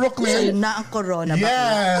to you. Sa'yo na ang corona.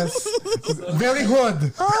 Yes. Very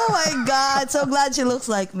good. Oh my God. So glad she looks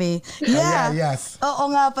like me. Yeah. Yes. Oo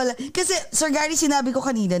nga pala. Kasi, Sir Gary, sinabi ko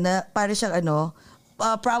kanina na para siyang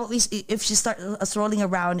probably if she start strolling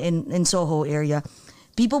around in Soho area,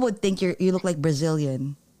 people would think you look like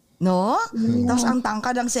Brazilian. No? Tapos ang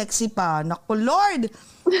tangkad, ang sexy pa. Naku, Lord!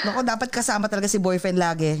 Naku, dapat kasama talaga si boyfriend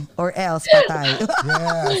lagi. Or else, patay.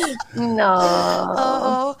 Yes. No.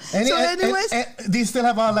 Oo. So anyways. Do you still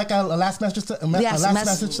have a last message to,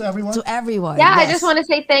 message to everyone? To everyone. Yeah, yes. I just want to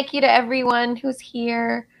say thank you to everyone who's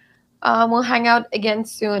here. We'll hang out again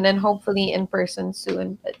soon and hopefully in person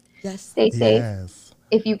soon. But Yes. Stay safe. Yes.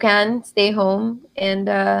 If you can, stay home. And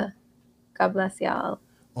God bless y'all.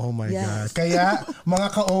 Oh my Yes. God. Kaya, mga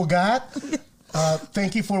kaogat,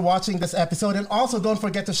 thank you for watching this episode. And also, don't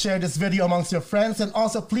forget to share this video amongst your friends. And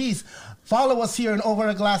also, please follow us here in Over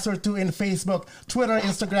a Glass or Two in Facebook, Twitter,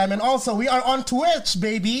 Instagram. And also, we are on Twitch,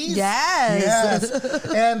 babies. Yes. Yes.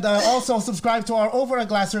 And also, subscribe to our Over a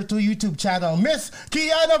Glass or Two YouTube channel, Miss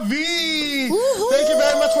Kiana V. Woohoo! Thank you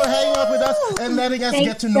very much for hanging out with us and letting us Thanks,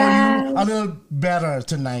 get to know you guys. a little better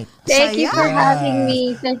tonight. Thank you for Sayang. having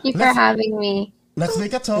me. Thank you for Let's- having me. Let's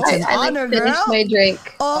make a toast. It's an I honor, finished girl. my drink.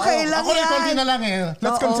 Okay lang Ako rin, konti yan. na lang eh.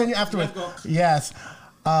 Let's continue afterwards. Yes.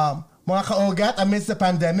 Mga kaogat, amidst the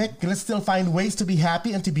pandemic, let's still find ways to be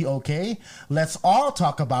happy and to be okay. Let's all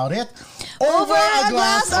talk about it. Over a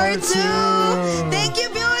glass or two. Thank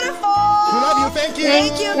you, beautiful. We love you. Thank you.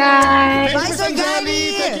 Thank you. Guys. Thank Bye, you, Sir Mr. Gary.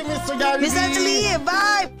 Gary. Thank you, Mr. Gary. Miss Angeline,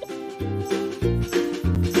 bye.